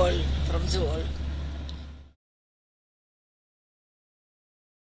the wall.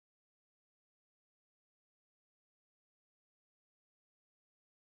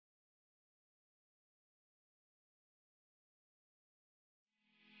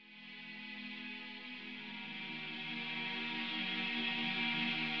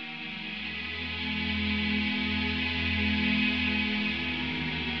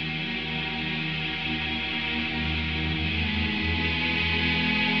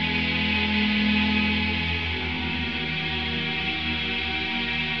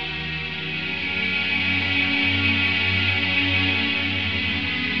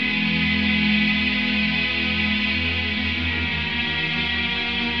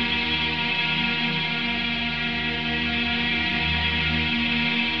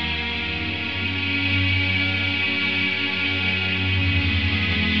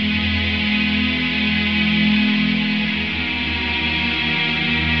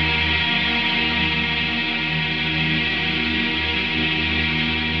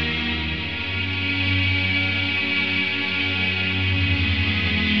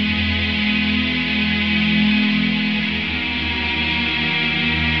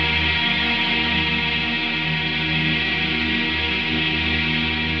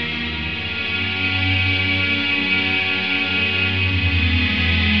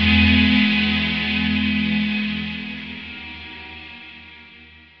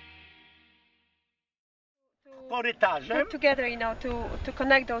 Korytarzem. Put together, you know, to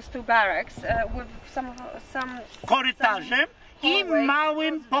connect those two barracks with some korytarzem i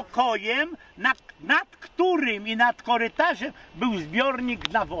małym pokojem, nad którym i nad korytarzem był zbiornik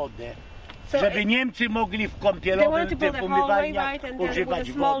na wodę. Żeby Niemcy mogli w kąpielowym tym umywalniach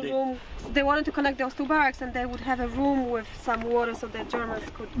używać wody. They wanted to connect those two barracks and they would have a room with some water so that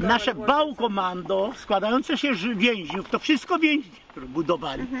Germans could go. Nasze Baukommando składające się z więźniów, to wszystko więźni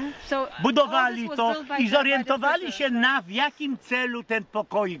budowali. Budowali to i zorientowali się w jakim celu ten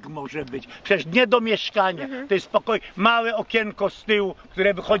pokoik może być. Przecież nie do mieszkania. To jest pokój, małe okienko z tyłu,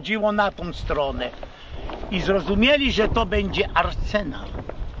 które wychodziło na tą stronę. I zrozumieli, że to będzie arsenał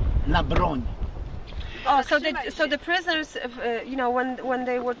na broń. Oh, so the prisoners, you know, when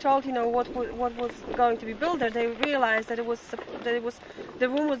they were told, you know, what was going to be built there, they realized that the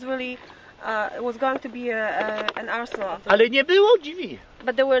room was really was going to be an arsenal. Ale nie było drzwi.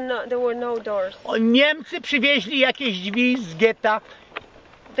 But there were no doors. Niemcy przywieźli jakieś drzwi z getta,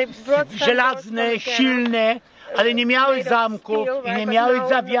 żelazne, silne, ale nie miały zamków i nie miały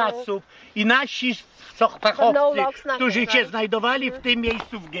zawiasów. I nasi fachowcy, którzy się znajdowali w tym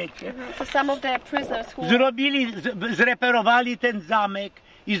miejscu w getcie, zreperowali ten zamek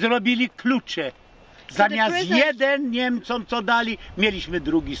i zrobili klucze. Zamiast jeden Niemcom co dali, mieliśmy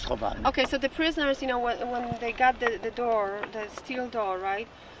drugi schowany. Okay, so the prisoners, you know, when they got the door, the steel door, right,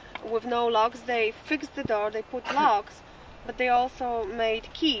 with no locks, they fixed the door, they put locks, but they also made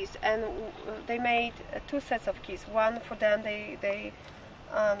keys, and they made two sets of keys. One for them, they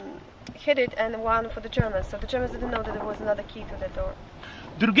hid it, and one for the Germans. So the Germans didn't know that there was another key to the door.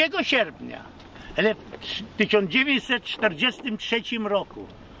 2 sierpnia w 1943 roku,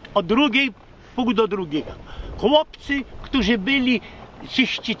 o 2:30, chłopcy, którzy byli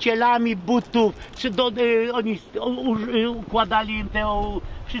czyścicielami butów, oni układali im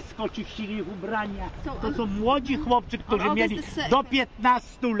wszystko, czyścili ich ubrania. To są młodzi chłopcy, którzy mieli do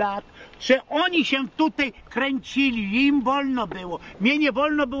 15 lat, że oni się tutaj kręcili, im wolno było. Mnie nie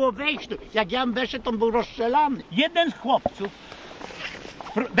wolno było wejść. Jak ja weszedł, to był rozstrzelany. Jeden z chłopców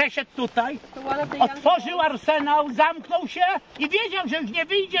weszedł tutaj, otworzył arsenał, zamknął się i wiedział, że już nie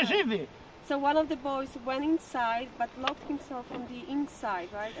wyjdzie żywy. So one of the boys went inside, but locked himself from the inside,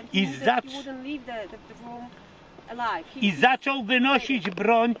 right? And he wouldn't leave the room alive. I zaczął wynosić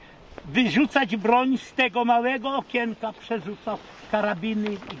broń, wyrzucać broń z tego małego okienka, przerzucał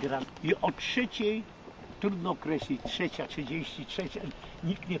karabiny i granaty. I o 3:00 trudno określić, 3:33,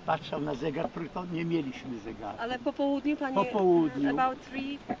 nikt nie patrzył na zegar, tylko nie mieliśmy zegara. Ale po południu, Pani? Po południu About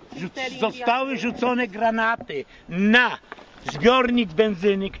 3:30 zostały rzucone granaty na zbiornik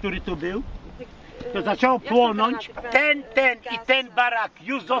benzyny, który tu był. To zaczęło płonąć, ten barak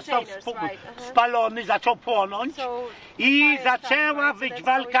już został spalony, zaczął płonąć i zaczęła być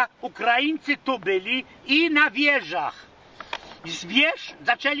walka. Ukraińcy tu byli i na wieżach. Z wież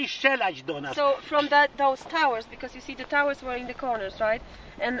zaczęli strzelać do nas. So from those towers, because you see the towers were in the corners, right?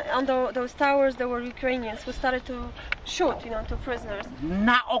 And on those towers there were Ukrainians who started to shoot, to prisoners.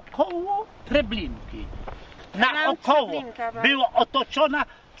 Naokoło Treblinki. Naokoło była otoczona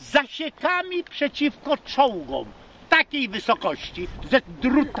zasiekami przeciwko czołgom. Takiej wysokości, ze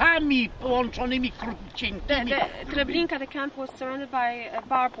drutami połączonymi krócienькimi. Treblinka, the camp was surrounded by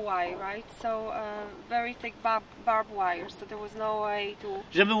barbed wire, right? So very thick barbed wire, so there was no way to...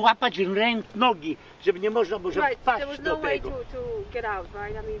 Żeby łapać nogi, żeby nie można było wpaść do tego.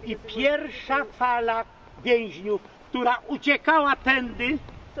 I pierwsza fala więźniów, która uciekała tędy,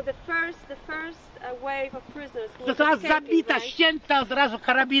 została zabita, ścięta od razu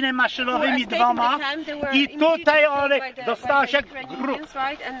karabinem maszynowymi dwoma i tutaj dostała się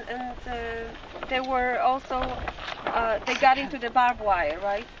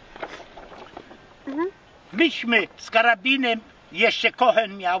Myśmy z karabinem, jeszcze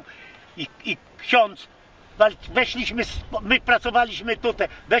Kochen miał i ksiądz, weszliśmy, my pracowaliśmy tutaj,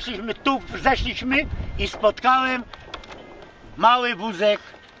 weszliśmy tu, zeszliśmy i spotkałem mały wózek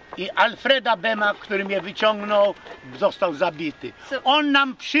i Alfreda Bema, który mnie wyciągnął, został zabity. On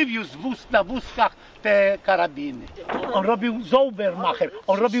nam przywiózł na wózkach te karabiny. On robił Zaubermacher,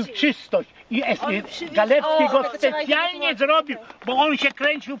 on robił czystość i Galecki go specjalnie zrobił, bo on się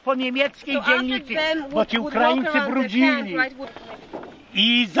kręcił po niemieckiej dzielnicy, bo ci Ukraińcy brudzili.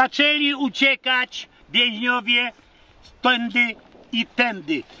 I zaczęli uciekać więźniowie tędy i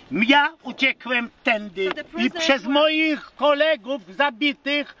tędy. Ja uciekłem tędy i przez moich kolegów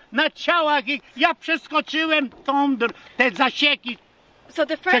zabitych na ciałach ich, ja przeskoczyłem te zasieki. So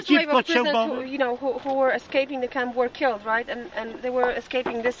the first wave of prisoners who were escaping the camp were killed, right? And they were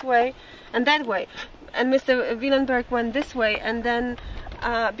escaping this way and that way. And Mr. Willenberg went this way, and then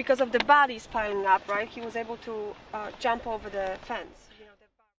because of the bodies piling up, right, he was able to jump over the fence.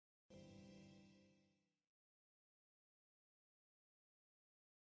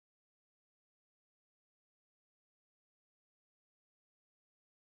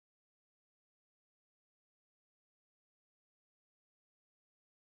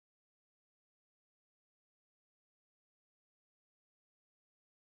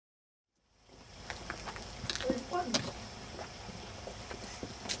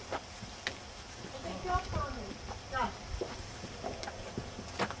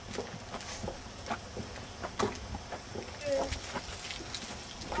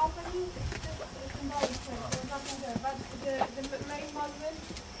 The main monuments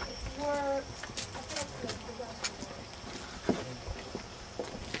were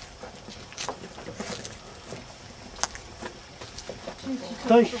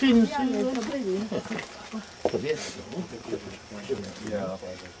Ktoś czym to wiesz,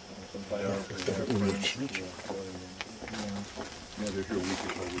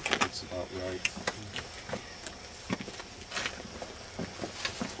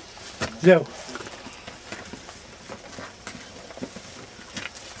 Zero.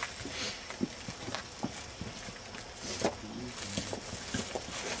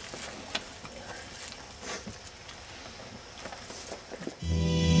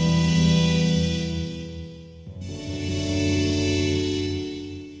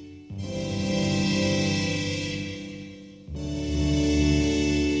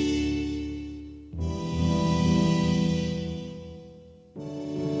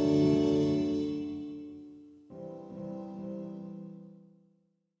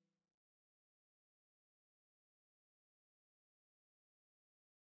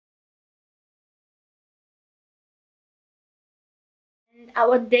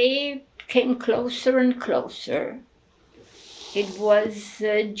 Our day came closer and closer. It was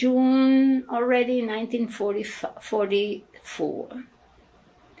June already, 1944.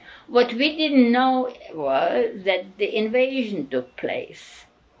 What we didn't know was that the invasion took place.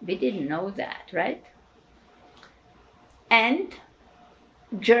 We didn't know that, right? And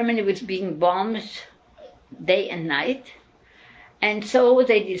Germany was being bombed day and night. And so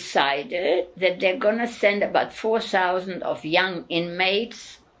they decided that they're going to send about 4,000 of young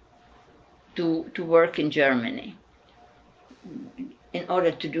inmates to work in Germany. In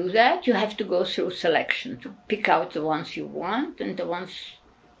order to do that, you have to go through selection, to pick out the ones you want and the ones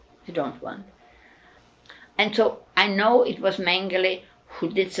you don't want. And so I know it was Mengele who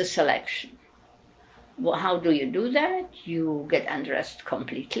did the selection. Well, how do you do that? You get undressed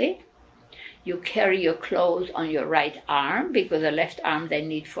completely. You carry your clothes on your right arm, because the left arm they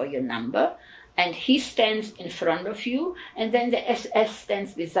need for your number. And he stands in front of you, and then the SS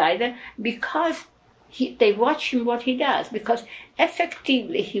stands beside him, because they watch him what he does, because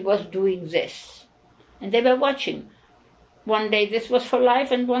effectively he was doing this. And they were watching. One day this was for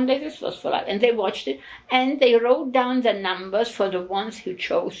life, and one day this was for life. And they watched it, and they wrote down the numbers for the ones who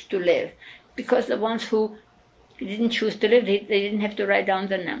chose to live. Because the ones who didn't choose to live, they didn't have to write down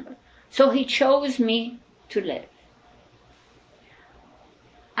the number. So he chose me to live.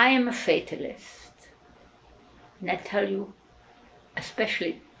 I am a fatalist. And I tell you,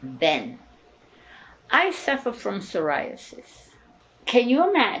 especially then, I suffer from psoriasis. Can you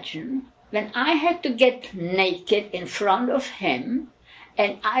imagine when I had to get naked in front of him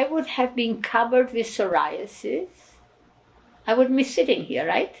and I would have been covered with psoriasis? I wouldn't be sitting here,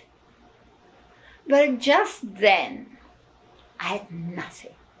 right? But just then, I had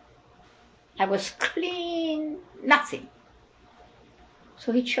nothing. I was clean, nothing.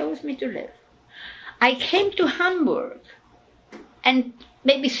 So he chose me to live. I came to Hamburg, and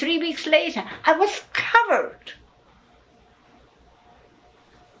maybe 3 weeks later, I was covered.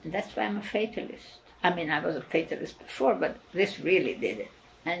 And that's why I'm a fatalist. I mean, I was a fatalist before, but this really did it.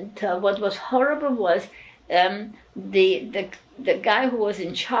 And what was horrible was the guy who was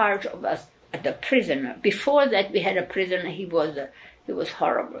in charge of us, the prisoner. Before that, we had a prisoner. He was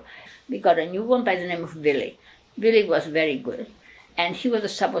horrible. We got a new one by the name of Willy. Willy was very good, and he was a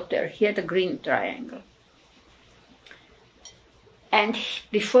saboteur. He had a green triangle. And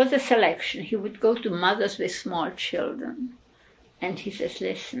before the selection, he would go to mothers with small children, and he says,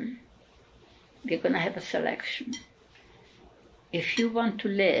 "Listen, we're going to have a selection. If you want to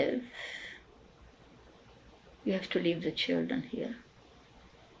live, you have to leave the children here."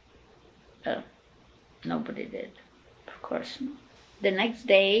 Well, nobody did, of course not. The next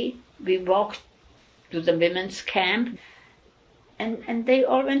day, we walked to the women's camp, and they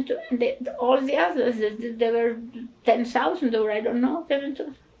all went to, all the others, there were 10,000 or I don't know,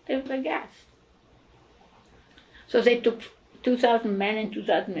 they were gassed. So they took 2,000 men and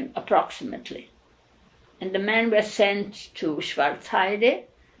 2,000 women, approximately. And the men were sent to Schwarzheide.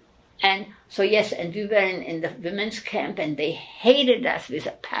 And so, yes, and we were in the women's camp, and they hated us with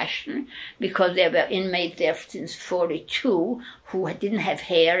a passion, because there were inmates there since 42 who didn't have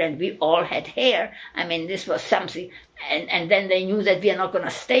hair, and we all had hair. I mean, this was something. And then they knew that we are not going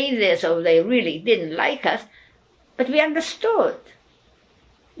to stay there, so they really didn't like us. But we understood.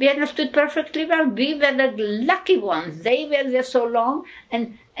 We understood perfectly well. We were the lucky ones. They were there so long,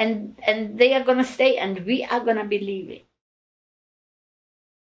 and they are going to stay, and we are going to be leaving.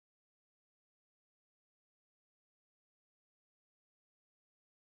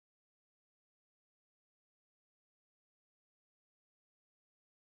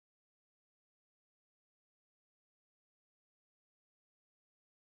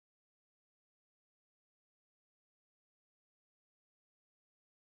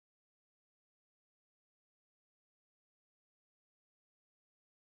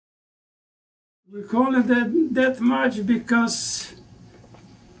 We call it that much because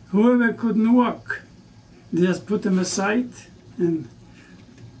whoever couldn't walk, they just put them aside, and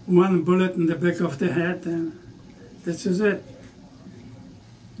one bullet in the back of the head, and that's it.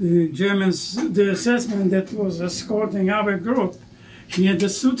 The Germans, the assessment that was escorting our group, he had a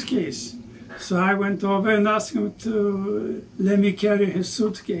suitcase. So I went over and asked him to let me carry his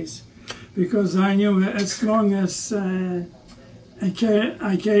suitcase, because I knew as long as I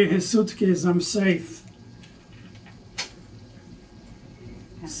carry his suitcase, I'm safe.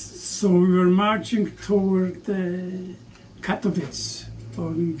 So we were marching toward Katowice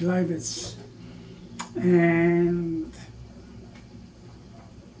or Gleiwitz, and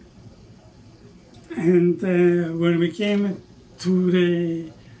when we came to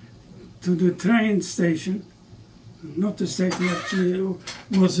the train station, not the station, actually,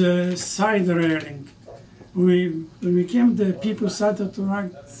 it was a side railing. When we came, the people started to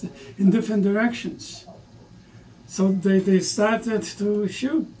run in different directions. So they started to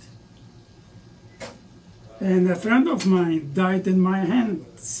shoot. And a friend of mine died in my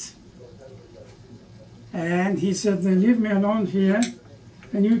hands. And he said, "Leave me alone here,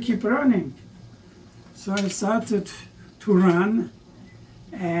 and you keep running." So I started to run,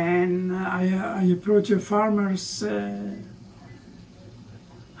 and I approached a farmer's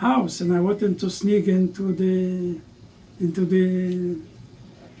house, and I wanted to sneak into the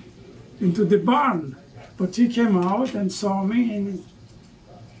barn, but he came out and saw me, and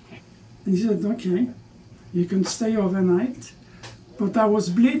he said, "Okay." you can stay overnight. But I was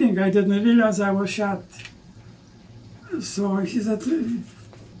bleeding, I didn't realize I was shot. So he said,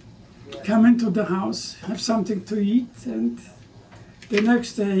 come into the house, have something to eat, and the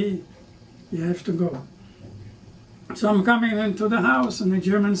next day you have to go. So I'm coming into the house, and a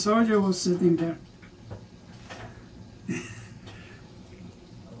German soldier was sitting there.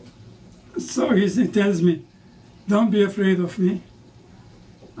 So he tells me, don't be afraid of me.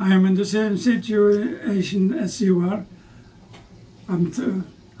 I am in the same situation as you are. I'm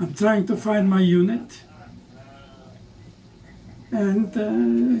trying to find my unit.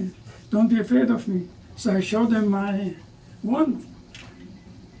 And don't be afraid of me. So I showed him my wound.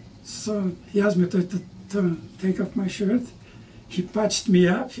 So he asked me to take off my shirt. He patched me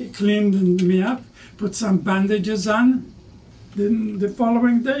up, he cleaned me up, put some bandages on. Then the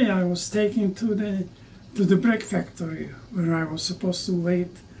following day I was taken to the brick factory, where I was supposed to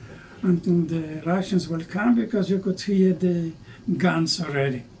wait until the Russians will come, because you could hear the guns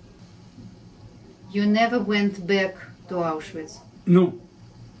already. You never went back to Auschwitz? No.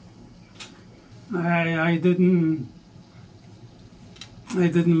 I didn't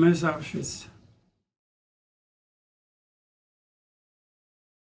miss Auschwitz.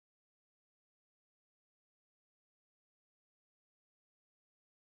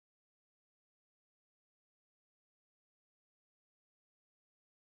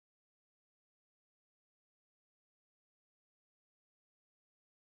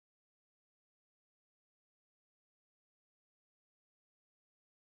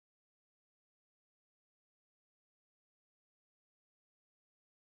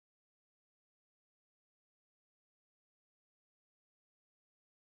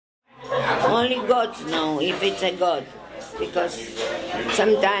 Only God knows if it's a God, because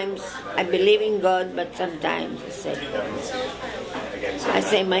sometimes I believe in God, but sometimes I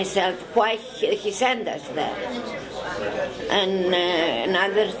say myself, why he sent us there? And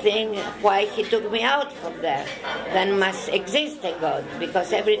another thing, why he took me out from there? Then must exist a God,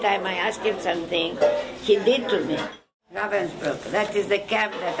 because every time I ask him something, he did to me. Ravensbrück, that is the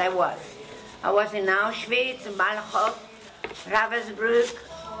camp that I was. I was in Auschwitz, Malchow, Ravensbrück,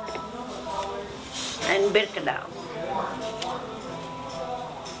 and Birkenau.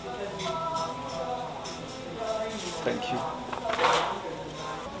 Thank you.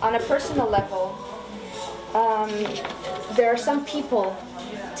 On a personal level, there are some people,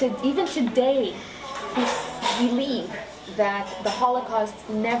 even today, who believe that the Holocaust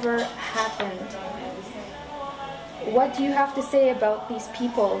never happened. What do you have to say about these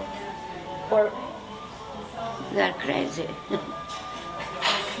people? Or they're crazy.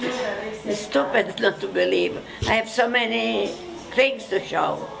 It's stupid not to believe. I have so many things to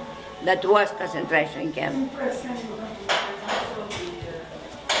show that was concentration camp. It's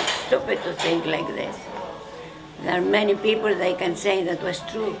stupid to think like this. There are many people they can say that was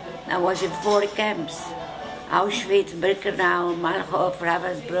true. I was in 4 camps: Auschwitz, Birkenau, Malchow,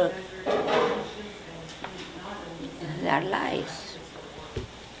 Ravensbrück. They are lies.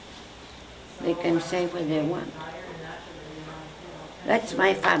 They can say what they want. That's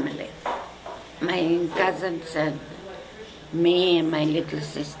my family. My cousin said, me and my little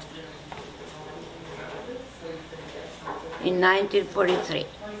sister. In 1943,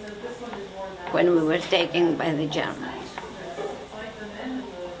 when we were taken by the Germans.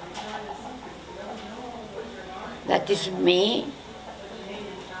 That is me,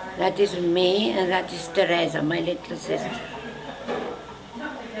 and that is Teresa, my little sister.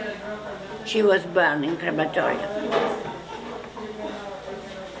 She was burned in crematorium.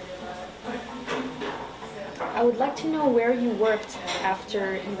 I would like to know where you worked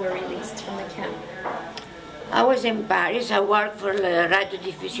after you were released from the camp. I was in Paris. I worked for la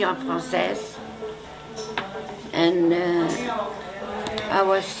Radiodiffusion Française, and I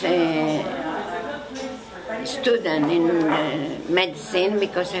was a student in medicine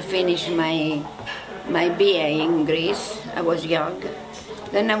because I finished my BA in Greece. I was young.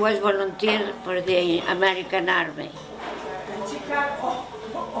 Then I was volunteer for the American Army.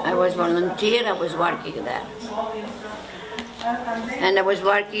 I was volunteer, I was working there. And I was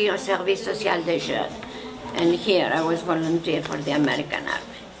working on Service Social des Jeunes. And here I was volunteer for the American Army.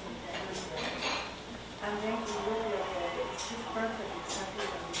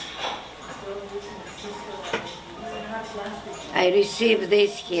 I received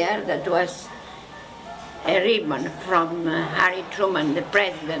this here that was a ribbon from Harry Truman, the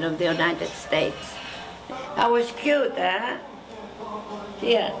President of the United States. I was cute, huh?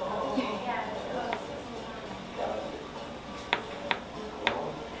 Here.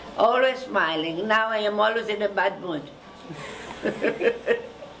 Always smiling. Now I am always in a bad mood.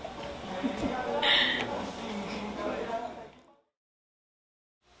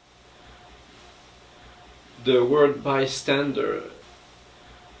 the word bystander.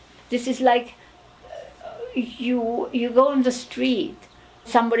 This is like you go on the street,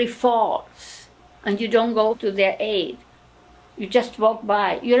 somebody falls, and you don't go to their aid. You just walk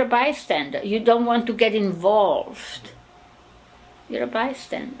by. You're a bystander. You don't want to get involved. You're a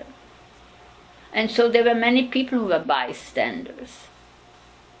bystander. And so there were many people who were bystanders,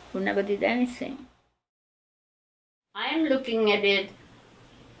 who never did anything. I'm looking at it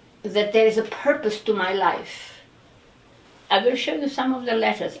that there is a purpose to my life. I will show you some of the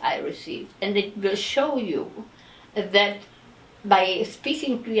letters I received, and it will show you that by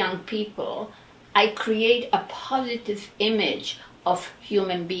speaking to young people, I create a positive image of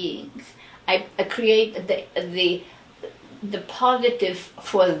human beings. I create the positive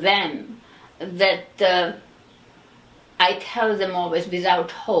for them, that I tell them always,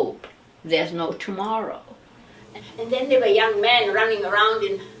 without hope, there's no tomorrow. And then there were young men running around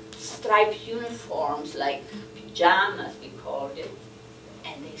in striped uniforms, like pajamas, we called it.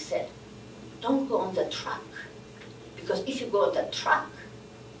 And they said, don't go on the truck, because if you go on the truck,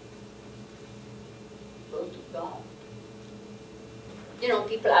 go to God. You know,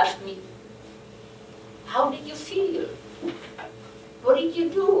 people ask me, how did you feel? What did you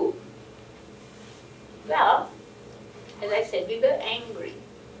do? Well, as I said, we were angry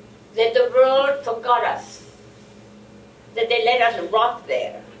that the world forgot us, that they let us rot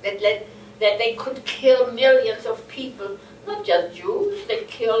there, that they could kill millions of people, not just Jews. They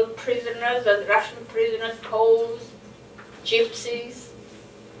killed prisoners, Russian prisoners, Poles, Gypsies.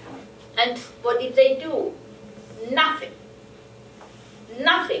 And what did they do? Nothing.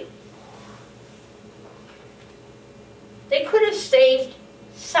 Nothing. They could have saved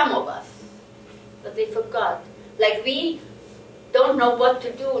some of us, but they forgot. Like we don't know what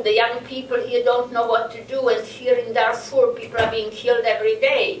to do. The young people here don't know what to do, and here in Darfur people are being killed every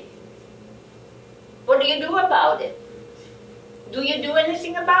day. What do you do about it? Do you do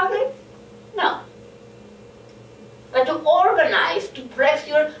anything about it? No. But to organize, to press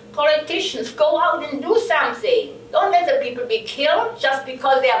your politicians, go out and do something. Don't let the people be killed just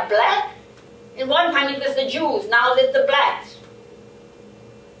because they are black. In one time it was the Jews, now it's the blacks.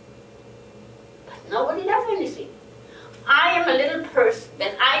 But nobody does anything. I am a little person.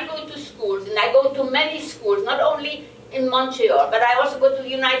 When I go to schools, and I go to many schools, not only in Montreal, but I also go to the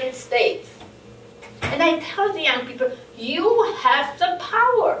United States. And I tell the young people, you have the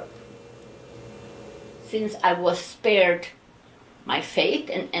power. Since I was spared my fate,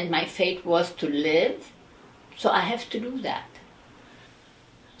 and my fate was to live, so I have to do that.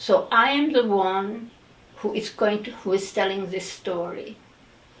 So I am the one who is telling this story,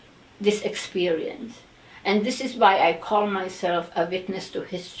 this experience. And this is why I call myself a witness to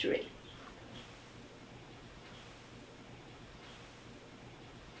history.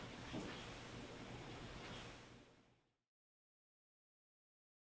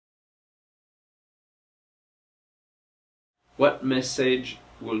 What message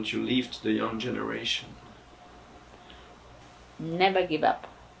would you leave to the young generation? Never give up.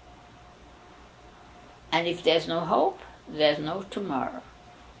 And if there's no hope, there's no tomorrow.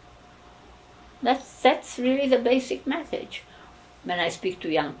 That's really the basic message. When I speak to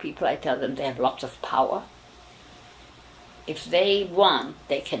young people, I tell them they have lots of power. If they want,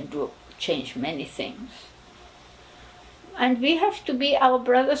 they can change many things. And we have to be our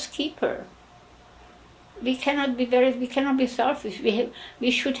brother's keeper. We cannot be selfish.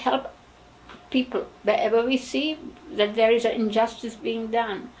 We should help people wherever we see that there is an injustice being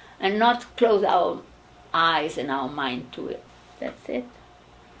done, and not close our eyes and our mind to it. That's it.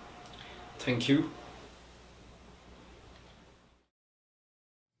 Thank you.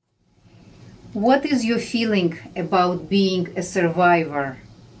 What is your feeling about being a survivor?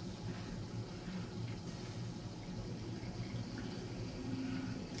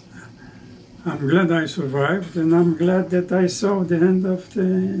 I'm glad I survived, and I'm glad that I saw the end of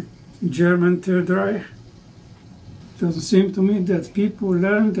the German Third Reich. It doesn't seem to me that people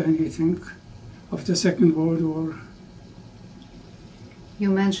learned anything of the Second World War. You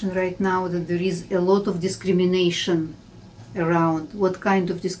mentioned right now that there is a lot of discrimination around. What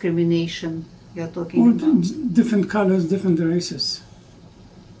kind of discrimination you're talking about? Different colors, different races.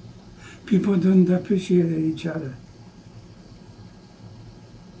 People don't appreciate each other.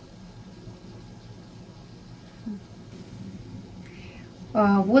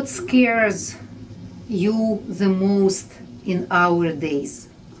 What scares you the most in our days?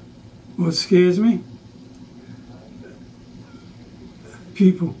 What scares me?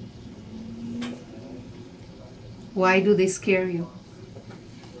 People. Why do they scare you?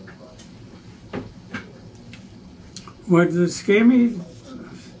 What does scare me?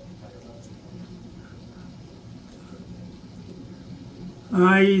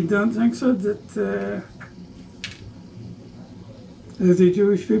 I don't think so that the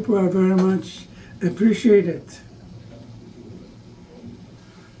Jewish people are very much appreciated.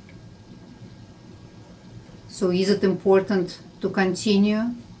 So is it important to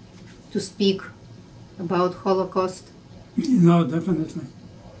continue to speak about Holocaust? No, definitely.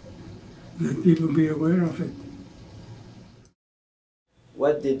 Let people be aware of it.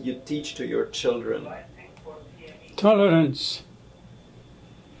 What did you teach to your children? Tolerance,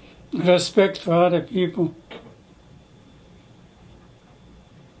 respect for other people.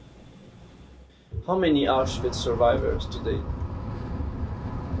 How many Auschwitz survivors today?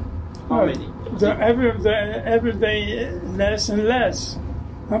 How many? Every day less and less.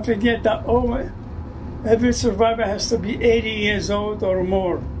 Don't forget that every survivor has to be 80 years old or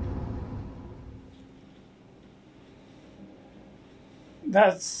more.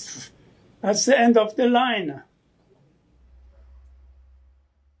 That's the end of the line.